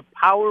who was a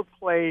power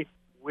play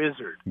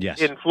wizard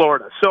in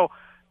Florida. So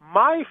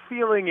my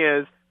feeling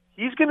is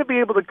he's going to be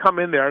able to come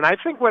in there. And I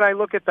think when I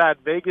look at that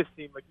Vegas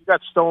team, like you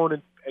got Stone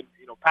and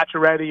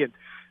Pacioretty and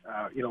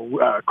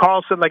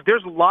Carlson, like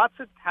there's lots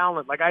of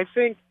talent. Like I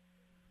think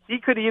he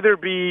could either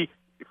be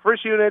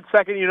first unit,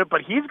 second unit,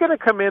 but he's going to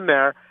come in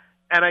there,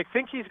 and I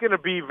think he's going to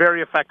be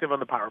very effective on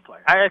the power play.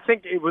 I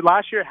think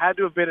last year had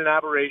to have been an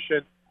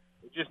aberration.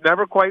 It just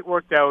never quite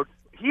worked out.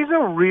 He's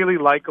a really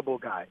likable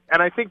guy,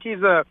 and I think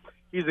he's a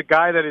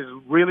guy that is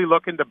really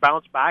looking to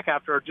bounce back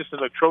after just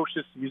an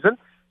atrocious season.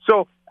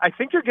 So I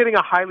think you're getting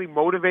a highly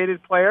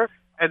motivated player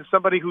and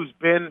somebody who's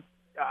been,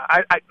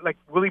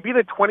 will he be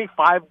the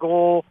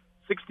 25-goal,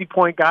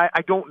 60-point guy?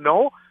 I don't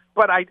know,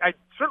 but I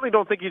certainly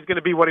don't think he's going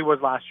to be what he was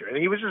last year. And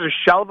he was just a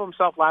shell of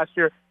himself last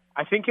year.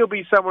 I think he'll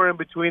be somewhere in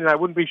between, and I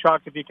wouldn't be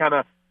shocked if he kind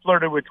of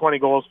flirted with 20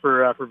 goals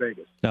for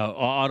Vegas. No,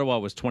 Ottawa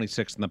was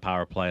 26th in the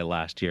power play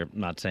last year. I'm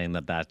not saying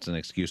that that's an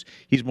excuse.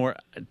 He's more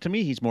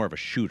of a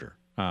shooter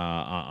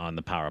on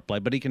the power play,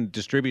 but he can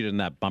distribute in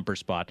that bumper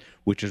spot,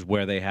 which is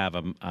where they have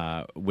him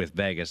with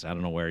Vegas. I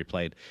don't know where he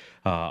played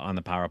on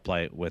the power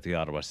play with the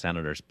Ottawa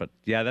Senators, but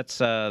yeah, that's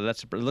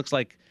it looks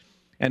like.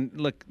 And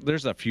look,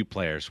 there's a few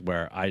players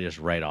where I just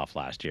write off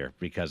last year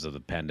because of the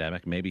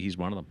pandemic. Maybe he's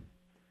one of them.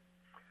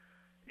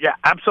 Yeah,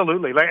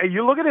 absolutely. Like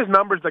you look at his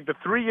numbers, like the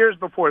 3 years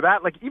before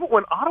that, like even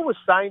when Ottawa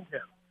signed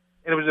him,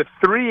 and it was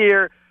a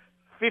 3-year,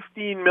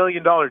 $15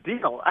 million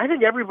deal, I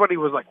think everybody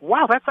was like,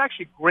 wow, that's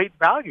actually great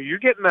value. You're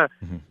getting a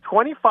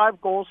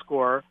 25-goal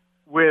scorer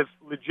with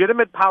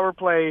legitimate power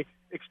play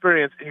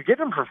experience, and you're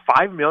getting him for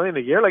 $5 million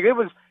a year. Like it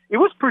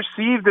was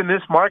perceived in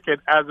this market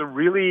as a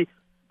really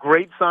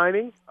great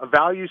signing, a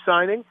value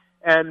signing,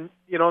 and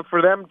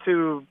for them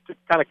to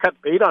kind of cut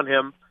bait on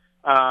him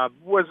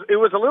was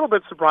a little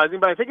bit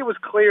surprising. But I think it was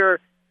clear,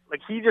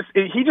 like he just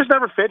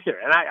never fit here,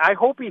 and I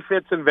hope he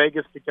fits in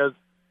Vegas because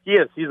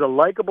he's a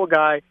likable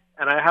guy.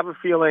 And I have a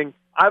feeling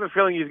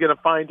he's going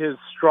to find his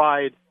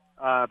stride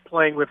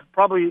playing with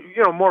probably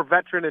more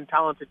veteran and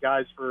talented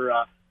guys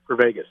for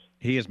Vegas.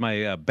 He is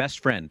my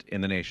best friend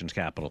in the nation's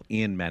capital,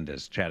 Ian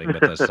Mendes, chatting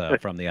with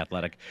us from The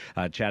Athletic,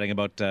 chatting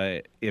about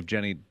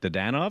Evgeny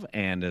Dadonov,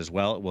 and as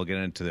well we'll get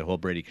into the whole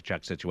Brady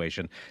Tkachuk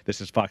situation. This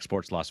is Fox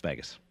Sports Las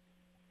Vegas.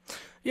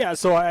 Yeah,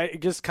 so I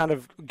just kind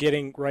of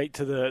getting right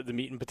to the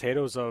meat and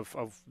potatoes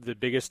of the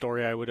biggest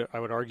story I would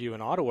argue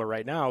in Ottawa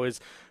right now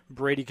is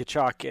Brady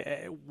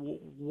Tkachuk.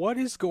 What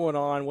is going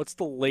on? What's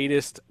the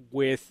latest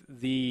with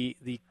the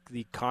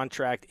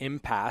contract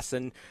impasse,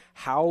 and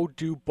how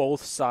do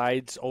both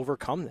sides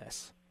overcome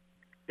this?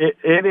 It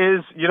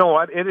is,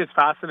 it is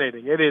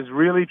fascinating. It is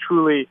really,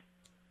 truly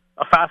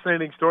a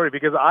fascinating story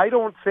because I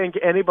don't think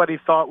anybody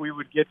thought we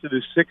would get to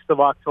the 6th of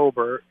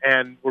October,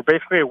 and we're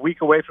basically a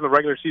week away from the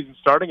regular season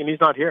starting, and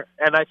he's not here.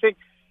 And I think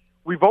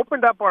we've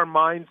opened up our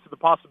minds to the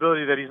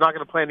possibility that he's not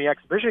going to play in the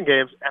exhibition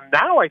games, and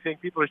now I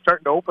think people are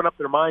starting to open up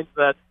their minds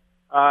that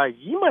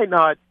he might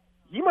not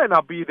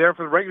be there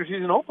for the regular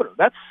season opener.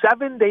 That's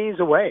 7 days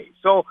away.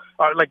 So,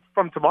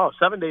 from tomorrow,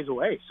 7 days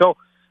away. So,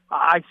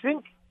 I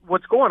think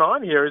what's going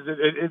on here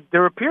is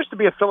there appears to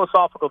be a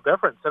philosophical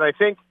difference, and I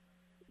think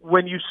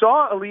when you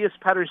saw Elias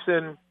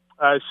Pettersson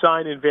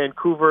sign in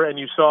Vancouver and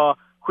you saw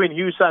Quinn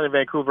Hughes sign in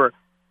Vancouver,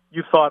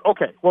 you thought,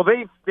 okay, well,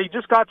 they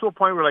just got to a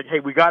point where, like,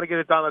 hey, we got to get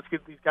it done. Let's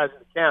get these guys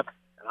into camp.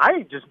 And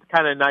I just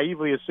kind of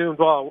naively assumed,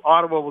 well,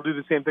 Ottawa will do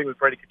the same thing with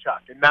Brady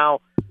Tkachuk. And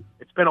now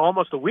it's been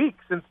almost a week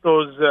since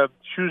those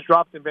shoes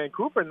dropped in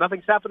Vancouver, and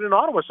nothing's happened in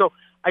Ottawa. So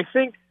I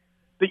think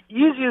the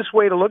easiest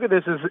way to look at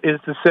this is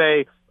to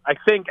say, I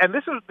think, and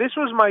this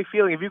was my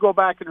feeling. If you go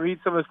back and read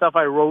some of the stuff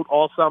I wrote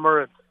all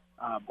summer and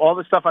all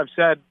the stuff I've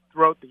said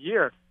throughout the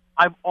year,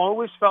 I've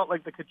always felt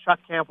like the Tkachuk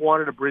camp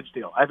wanted a bridge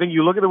deal. I think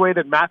you look at the way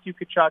that Matthew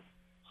Tkachuk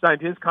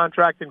signed his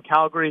contract in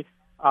Calgary.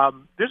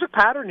 There's a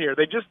pattern here.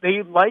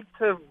 They like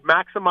to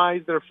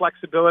maximize their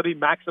flexibility,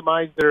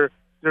 maximize their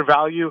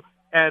value,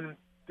 and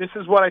this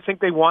is what I think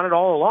they wanted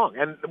all along.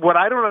 And what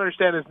I don't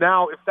understand is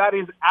now, if that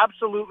is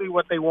absolutely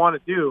what they want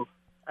to do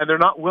and they're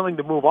not willing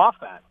to move off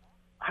that,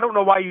 I don't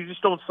know why you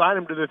just don't sign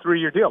him to the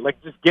 3-year deal.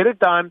 Like, just get it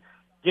done,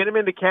 get him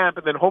into camp,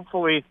 and then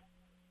hopefully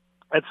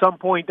at some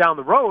point down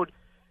the road,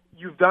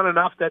 you've done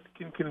enough that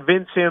can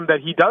convince him that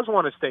he does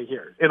want to stay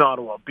here in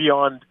Ottawa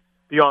beyond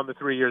the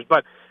 3 years.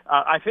 But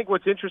I think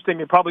what's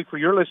interesting, and probably for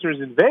your listeners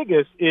in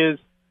Vegas, is,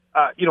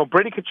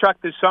 Brady Tkachuk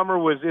this summer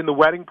was in the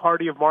wedding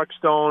party of Mark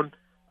Stone.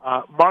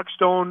 Mark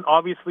Stone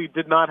obviously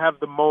did not have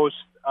the most,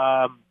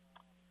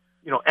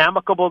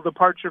 amicable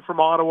departure from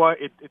Ottawa.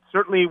 It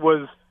certainly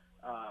was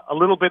a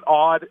little bit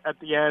odd at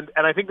the end.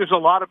 And I think there's a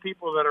lot of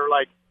people that are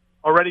like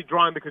already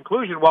drawing the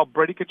conclusion, well,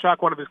 Brady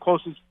Tkachuk, one of his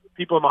closest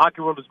people in the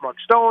hockey world, is Mark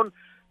Stone.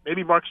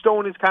 Maybe Mark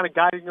Stone is kind of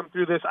guiding him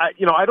through this. I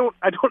don't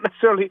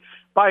necessarily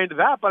buy into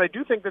that, but I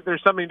do think that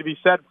there's something to be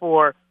said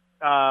for,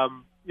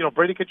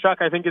 Brady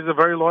Tkachuk, I think, is a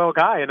very loyal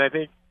guy. And I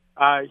think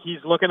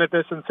he's looking at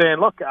this and saying,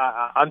 look,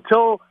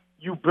 until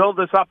you build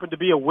this up into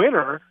be a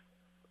winner,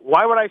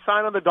 why would I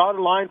sign on the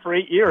dotted line for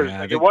 8 years?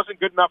 Yeah, it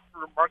wasn't good enough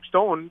for Mark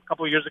Stone a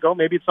couple of years ago.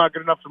 Maybe it's not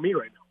good enough for me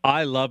right now.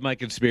 I love my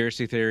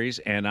conspiracy theories,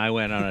 and I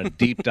went on a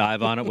deep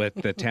dive on it with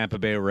the Tampa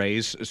Bay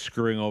Rays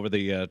screwing over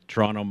the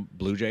Toronto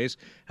Blue Jays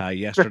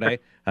yesterday.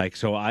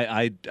 So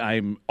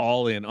I'm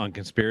all in on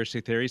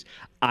conspiracy theories.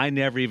 I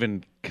never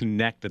even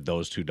connected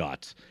those two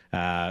dots.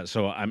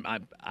 So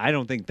I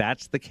don't think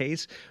that's the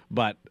case,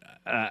 but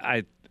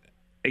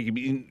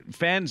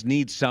fans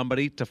need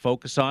somebody to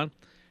focus on.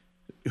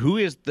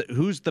 Who's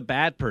the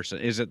bad person?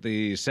 Is it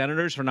the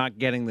Senators for not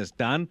getting this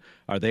done?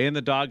 Are they in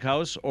the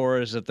doghouse, or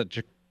is it the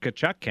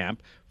Tkachuk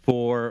camp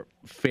for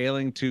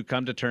failing to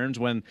come to terms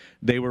when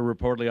they were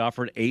reportedly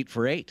offered 8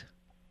 for 8?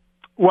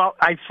 Well,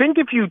 I think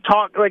if you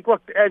talk,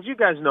 look, as you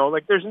guys know,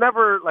 there's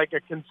never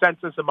a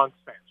consensus amongst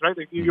fans, right?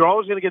 You're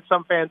always going to get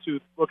some fans who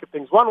look at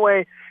things one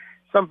way,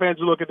 some fans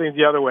who look at things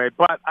the other way.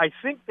 But I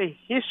think the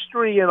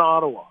history in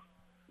Ottawa,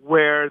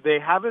 where they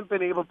haven't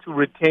been able to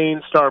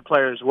retain star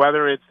players,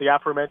 whether it's the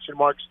aforementioned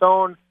Mark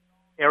Stone,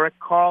 Erik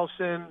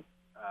Karlsson,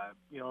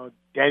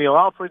 Daniel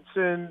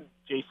Alfredsson,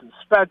 Jason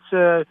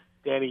Spezza,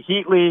 Danny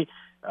Heatley.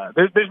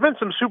 There's been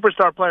some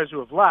superstar players who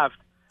have left.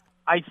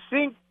 I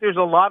think there's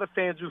a lot of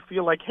fans who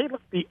feel like, hey,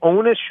 look, the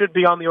onus should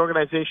be on the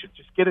organization.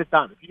 Just get it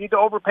done. If you need to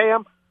overpay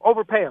them,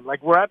 overpay them.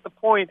 We're at the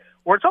point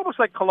where it's almost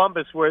like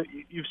Columbus, where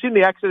you've seen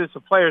the exodus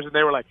of players, and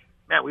they were like,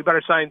 man, we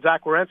better sign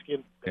Zach Werenski.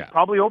 And they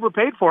probably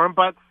overpaid for him,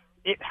 but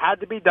it had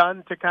to be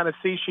done to kind of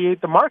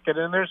satiate the market.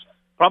 And there's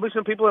probably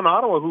some people in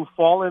Ottawa who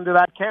fall into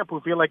that camp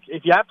who feel like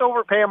if you have to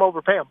overpay him,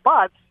 overpay him.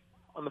 But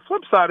on the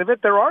flip side of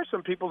it, there are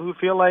some people who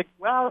feel like,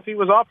 well, if he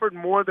was offered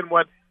more than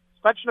what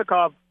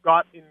Svechnikov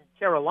got in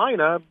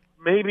Carolina,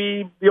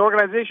 maybe the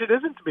organization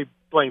isn't to be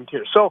blamed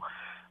here. So,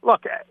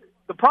 look,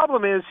 the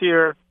problem is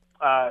here,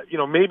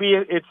 maybe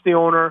it's the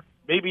owner,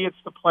 maybe it's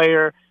the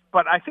player,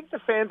 but I think the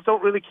fans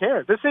don't really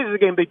care. This is a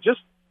game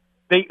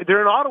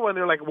they're in Ottawa and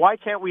they're like, why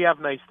can't we have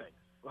nice things?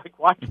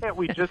 Why can't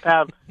we just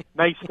have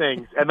nice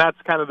things? And that's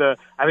kind of the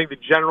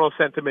general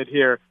sentiment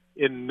here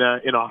in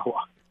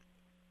Ottawa.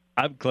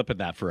 I'm clipping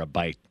that for a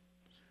bite.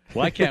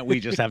 Why can't we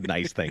just have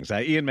nice things?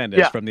 Ian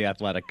Mendes from The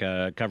Athletic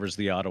covers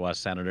the Ottawa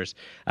Senators.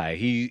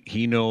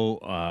 He knew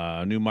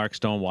Mark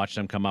Stone, watched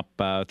him come up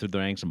through the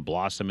ranks and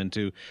blossom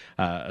into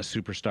a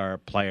superstar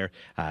player,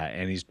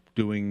 and he's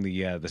doing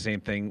the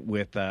same thing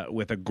with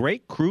a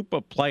great group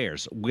of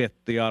players with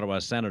the Ottawa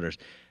Senators.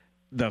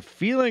 The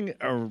feeling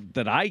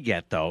that I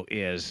get, though,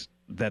 is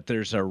that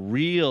there's a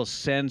real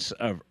sense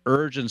of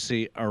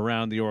urgency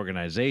around the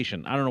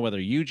organization. I don't know whether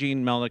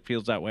Eugene Melnyk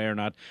feels that way or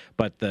not,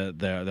 but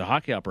the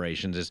hockey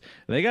operations is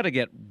they got to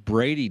get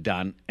Brady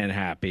done and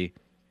happy,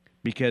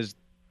 because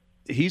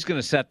he's going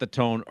to set the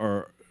tone,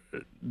 or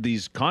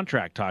these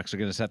contract talks are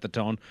going to set the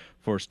tone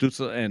for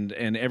Stützle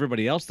and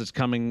everybody else that's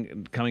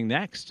coming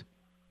next.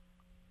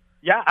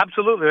 Yeah,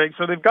 absolutely.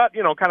 So they've got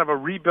kind of a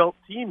rebuilt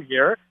team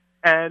here,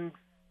 and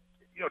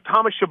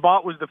Thomas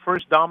Chabot was the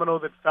first domino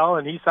that fell,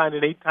 and he signed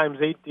an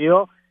 8x8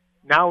 deal.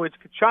 Now it's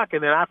Tkachuk,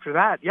 and then after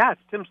that,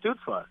 it's Tim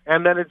Stützle,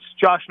 and then it's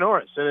Josh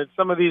Norris, and it's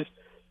some of these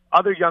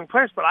other young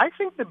players. But I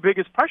think the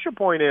biggest pressure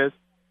point is,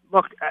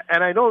 look,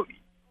 and I know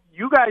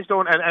you guys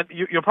don't, and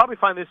you'll probably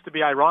find this to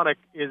be ironic,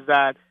 is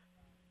that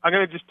I'm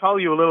going to just tell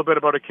you a little bit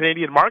about a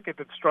Canadian market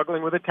that's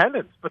struggling with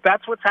attendance. But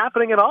that's what's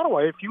happening in Ottawa.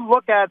 If you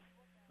look at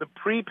the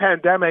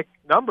pre-pandemic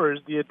numbers,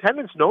 the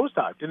attendance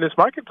nosedived in this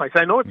marketplace.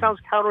 I know it sounds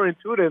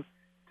counterintuitive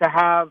to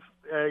have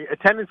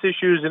attendance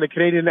issues in the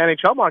Canadian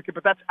NHL market,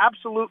 but that's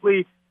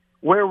absolutely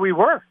where we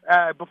were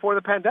before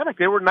the pandemic.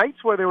 There were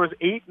nights where there was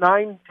 8,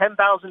 9,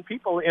 10,000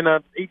 people in a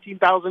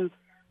 18,000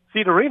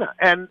 seat arena,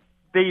 and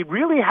they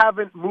really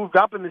haven't moved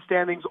up in the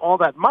standings all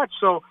that much.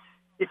 So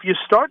if you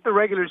start the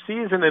regular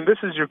season and this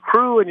is your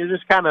crew and you're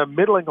just kind of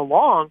middling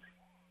along,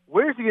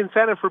 where's the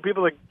incentive for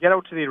people to get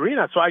out to the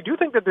arena? So I do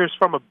think that there's,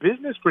 from a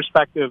business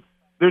perspective,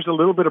 there's a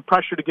little bit of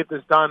pressure to get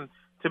this done,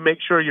 to make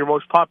sure your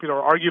most popular,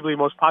 or arguably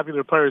most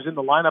popular player is in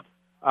the lineup,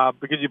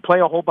 because you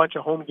play a whole bunch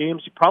of home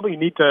games. You probably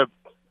need to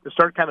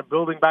start kind of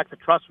building back the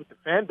trust with the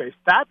fan base.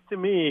 That, to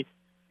me,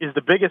 is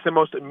the biggest and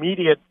most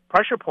immediate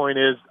pressure point.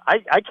 Is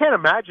I can't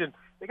imagine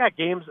they got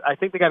games. I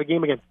think they got a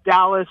game against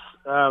Dallas,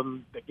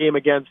 the game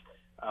against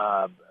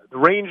the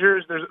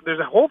Rangers. There's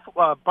a whole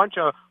bunch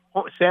of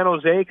San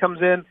Jose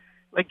comes in.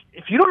 Like,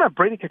 if you don't have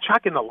Brady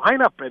Tkachuk in the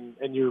lineup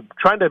and you're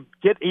trying to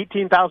get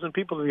 18,000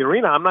 people to the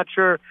arena, I'm not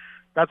sure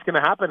that's going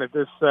to happen at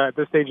this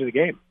stage of the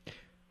game.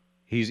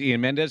 He's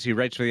Ian Mendes. He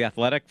writes for The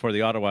Athletic for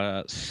the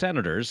Ottawa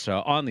Senators,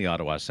 on the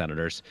Ottawa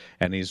Senators,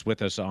 and he's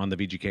with us on the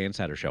VGK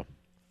Insider Show.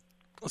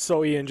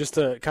 So, Ian, just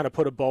to kind of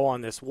put a bow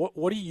on this,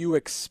 what do you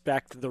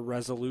expect the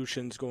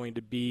resolution's going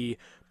to be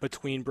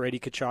between Brady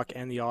Tkachuk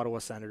and the Ottawa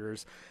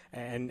Senators?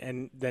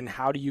 And then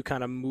how do you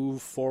kind of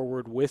move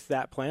forward with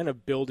that plan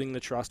of building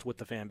the trust with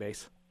the fan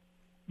base?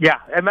 Yeah,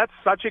 and that's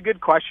such a good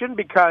question,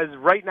 because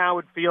right now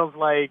it feels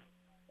like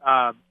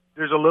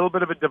there's a little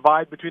bit of a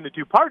divide between the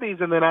two parties,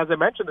 and then, as I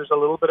mentioned, there's a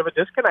little bit of a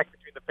disconnect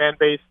between the fan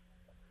base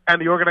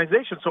and the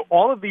organization. So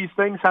all of these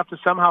things have to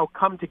somehow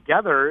come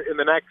together in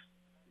the next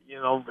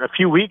a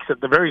few weeks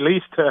at the very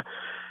least.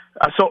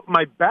 So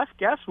my best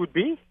guess would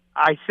be,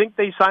 I think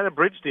they sign a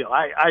bridge deal.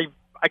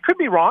 I could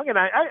be wrong, and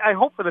I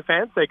hope for the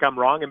fans' sake I'm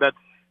wrong, and that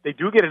they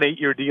do get an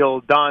 8-year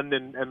deal done,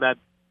 and that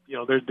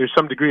there's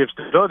some degree of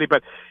stability.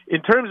 But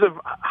in terms of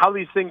how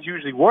these things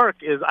usually work,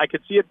 is I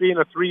could see it being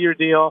a 3-year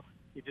deal.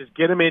 You just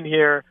get him in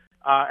here,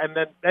 and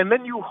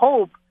then you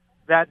hope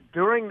that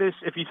during this,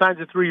 if he signs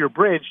a 3-year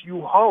bridge,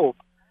 you hope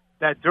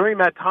that during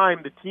that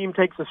time the team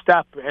takes a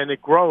step and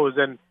it grows,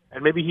 and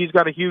maybe he's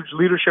got a huge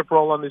leadership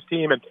role on this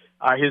team, and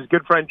his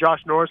good friend Josh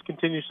Norris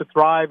continues to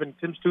thrive, and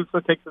Tim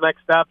Stützle takes the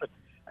next step.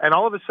 And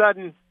all of a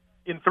sudden,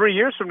 in 3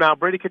 years from now,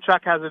 Brady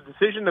Tkachuk has a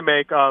decision to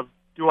make of,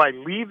 do I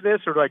leave this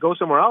or do I go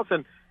somewhere else?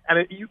 And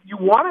you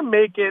want to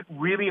make it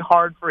really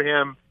hard for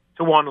him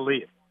to want to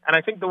leave. And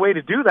I think the way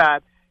to do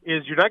that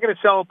is, you're not going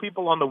to sell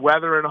people on the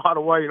weather in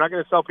Ottawa. You're not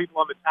going to sell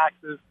people on the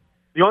taxes.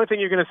 The only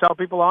thing you're going to sell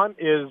people on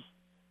is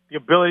the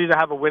ability to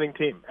have a winning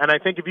team. And I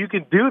think if you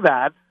can do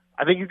that,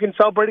 I think you can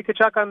sell Brady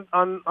Tkachuk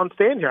on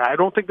staying here. I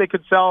don't think they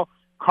could sell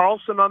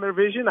Carlson on their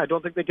vision. I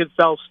don't think they could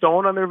sell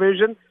Stone on their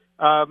vision.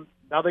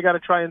 Now they got to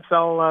try and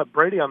sell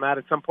Brady on that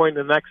at some point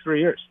in the next 3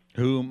 years.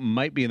 Who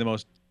might be the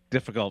most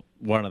difficult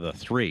one of the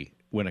three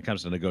when it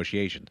comes to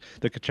negotiations?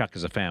 The Tkachuk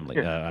is a family.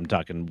 Yeah. I'm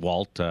talking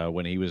Walt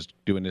when he was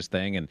doing his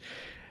thing, and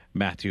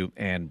Matthew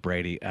and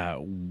Brady.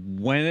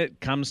 When it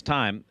comes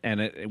time,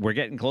 and we're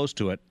getting close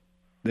to it,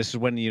 this is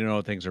when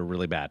things are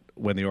really bad.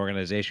 When the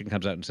organization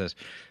comes out and says,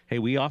 hey,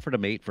 we offered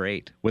him 8 for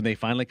 8. When they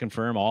finally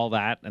confirm all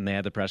that and they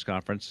had the press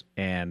conference,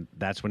 and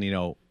that's when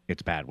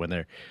it's bad, when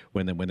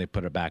they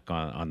put it back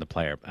on the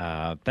player.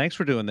 Thanks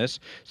for doing this.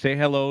 Say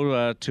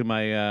hello to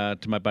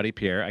my buddy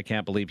Pierre. I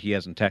can't believe he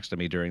hasn't texted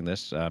me during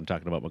this. I'm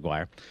talking about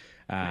McGuire.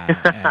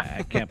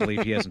 I can't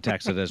believe he hasn't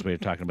texted as we were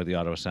talking about the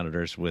Ottawa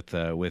Senators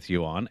with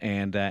you on.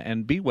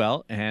 And be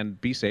well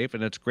and be safe.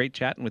 And it's great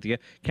chatting with you.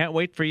 Can't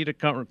wait for you to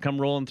come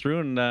rolling through,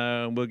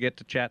 and we'll get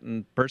to chat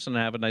in person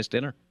and have a nice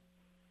dinner.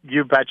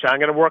 You betcha. I'm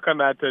going to work on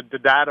that.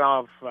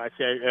 Dadonov, I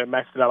say I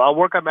messed it up. I'll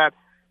work on that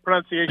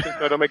pronunciation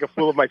so I don't make a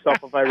fool of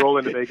myself if I roll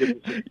into Vegas.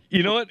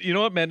 You know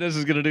what Mendes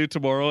is going to do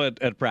tomorrow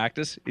at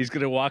practice? He's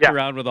going to walk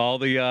around with all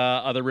the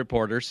other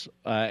reporters,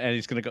 and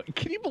he's going to go,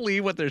 can you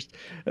believe what there's...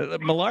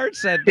 Millard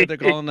said that they're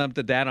calling them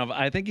Dadonov.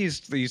 I think he's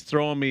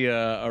throwing me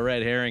a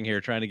red herring here,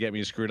 trying to get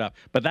me screwed up.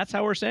 But that's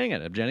how we're saying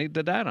it, Evgeny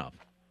Dadonov.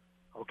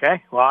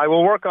 Okay. Well, I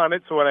will work on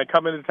it, so when I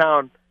come into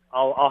town,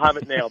 I'll have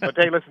it nailed. But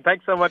hey, listen,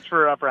 thanks so much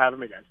for having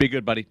me, guys. Be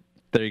good, buddy.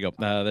 There you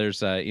go.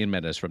 There's Ian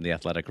Mendes from The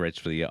Athletic, writes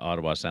for the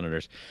Ottawa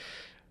Senators.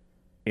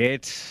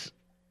 It's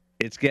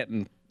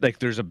getting like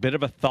there's a bit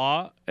of a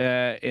thaw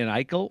in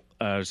Eichel.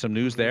 Some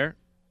news there.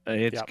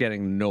 It's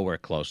getting nowhere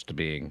close to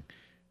being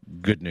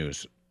good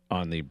news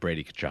on the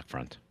Brady Tkachuk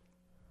front.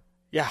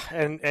 Yeah,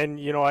 and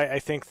I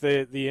think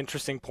the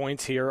interesting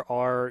points here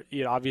are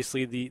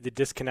obviously the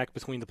disconnect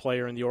between the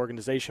player and the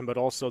organization, but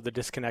also the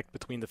disconnect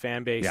between the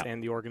fan base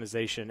and the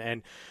organization.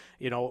 And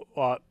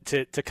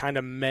to kind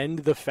of mend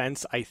the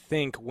fence, I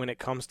think when it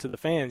comes to the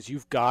fans,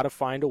 you've got to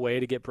find a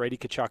way to get Brady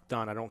Tkachuk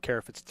done. I don't care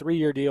if it's a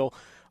 3-year deal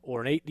or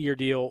an 8-year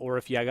deal, or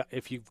if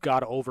you've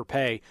got to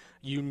overpay.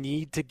 You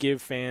need to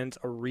give fans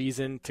a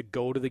reason to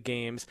go to the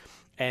games.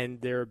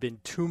 And there have been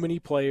too many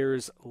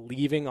players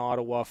leaving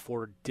Ottawa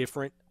for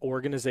different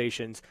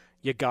organizations.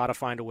 You got to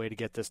find a way to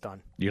get this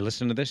done. You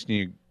listen to this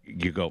and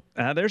you go,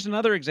 there's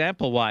another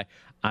example why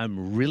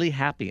I'm really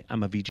happy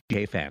I'm a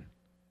VGK fan.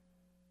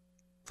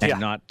 And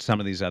not some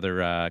of these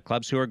other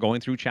clubs who are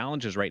going through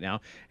challenges right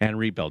now and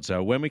rebuild.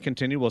 So when we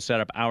continue, we'll set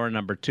up hour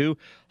number 2.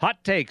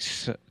 Hot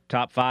takes,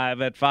 top 5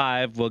 at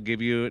 5. We'll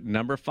give you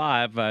number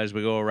 5 as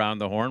we go around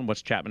the horn.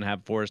 What's Chapman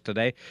have for us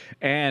today?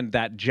 And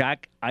that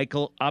Jack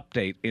Eichel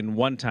update in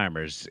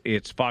one-timers.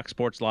 It's Fox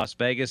Sports Las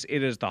Vegas.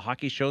 It is the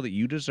hockey show that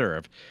you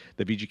deserve,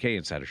 the VGK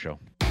Insider Show.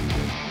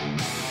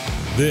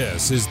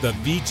 This is the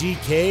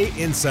VGK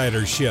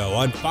Insider Show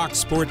on Fox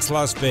Sports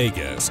Las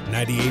Vegas,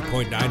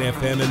 98.9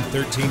 FM and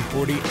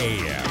 1340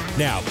 AM.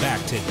 Now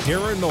back to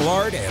Darren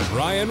Millard and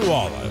Ryan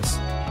Wallace.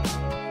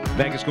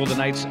 Vegas Golden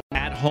Knights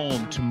at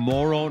home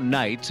tomorrow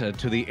night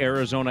to the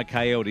Arizona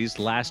Coyotes,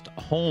 last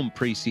home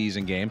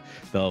preseason game.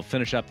 They'll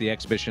finish up the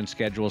exhibition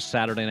schedule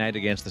Saturday night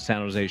against the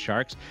San Jose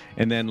Sharks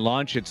and then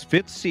launch its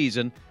 5th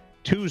season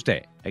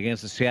Tuesday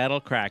against the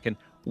Seattle Kraken.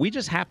 We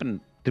just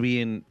happen to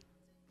be in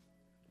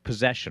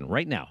possession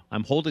right now.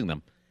 I'm holding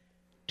them.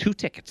 2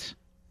 tickets.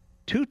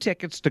 2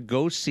 tickets to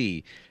go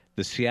see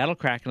the Seattle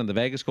Kraken and the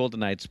Vegas Golden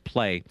Knights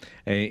play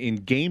in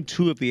Game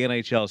 2 of the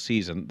NHL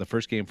season, the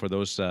first game for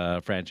those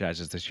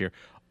franchises this year,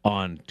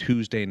 on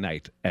Tuesday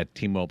night at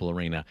T-Mobile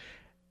Arena.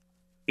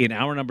 In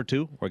hour number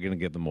 2, we're going to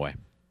give them away.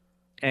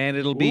 And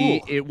it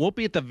won't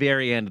be at the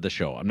very end of the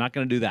show. I'm not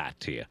going to do that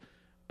to you.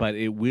 But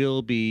it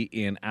will be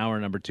in hour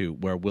number 2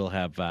 where we'll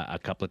have a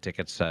couple of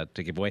tickets to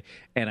give away.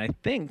 And I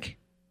think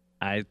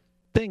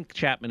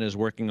Chapman is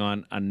working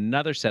on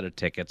another set of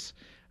tickets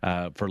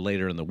for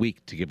later in the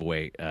week to give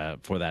away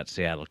for that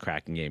Seattle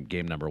Kraken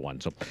game number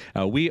 1. So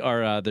we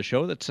are the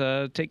show that's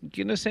going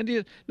to send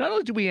you. Not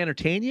only do we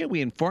entertain you,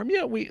 we inform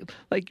you. We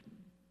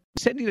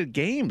send you to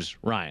games,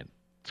 Ryan.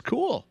 It's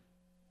cool.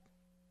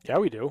 Yeah,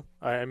 we do.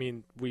 I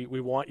mean, we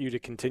want you to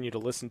continue to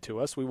listen to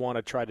us. We want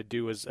to try to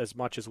do as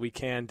much as we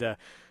can to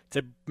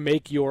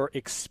make your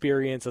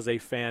experience as a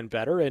fan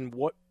better. And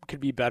what could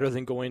be better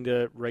than going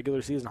to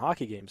regular season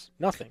hockey games?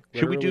 Nothing.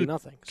 Should we do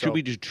nothing? Should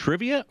we do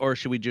trivia or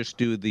should we just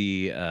do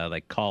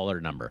the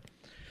caller number?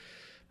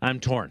 I'm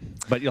torn,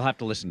 but you'll have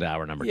to listen to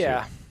hour number 2.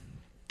 Yeah,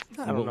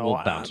 I don't know.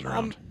 We'll bounce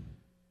around.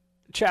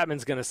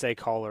 Chapman's going to say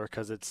caller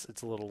because it's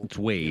a little. It's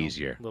way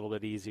easier. A little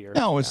bit easier.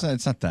 No, it's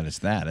not that. It's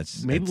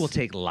that. Maybe we'll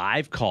take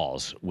live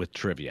calls with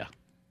trivia.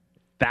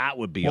 That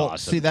would be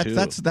awesome. See, too.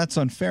 that's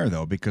unfair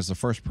though, because the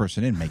first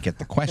person in may get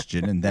the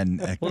question, and then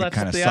it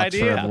kind of sucks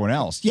idea. for everyone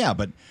else. Yeah,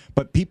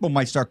 but people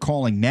might start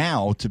calling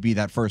now to be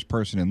that first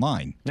person in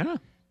line. Yeah,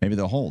 maybe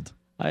they'll hold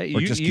or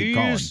just keep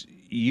calling.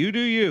 You do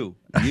you.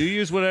 You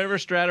use whatever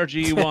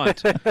strategy you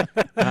want.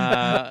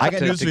 I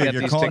got news for you. If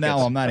you're calling tickets.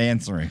 now, I'm not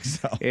answering.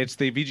 So. It's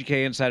the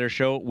VGK Insider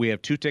Show. We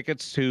have 2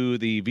 tickets to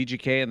the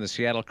VGK and the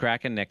Seattle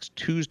Kraken next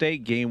Tuesday,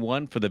 Game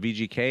 1 for the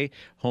VGK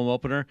home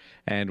opener,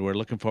 and we're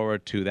looking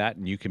forward to that,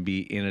 and you can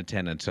be in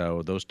attendance.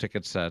 So those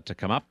tickets to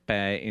come up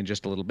in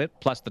just a little bit,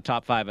 plus the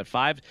top 5 at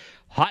 5.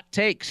 Hot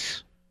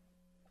takes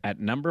at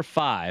number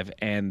 5,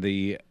 and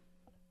the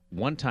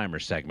one-timer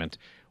segment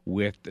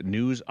with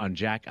news on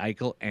Jack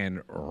Eichel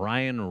and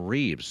Ryan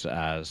Reeves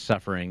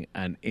suffering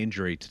an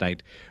injury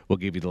tonight. We'll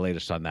give you the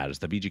latest on that. It's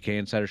the VGK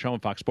Insider Show on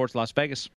Fox Sports Las Vegas.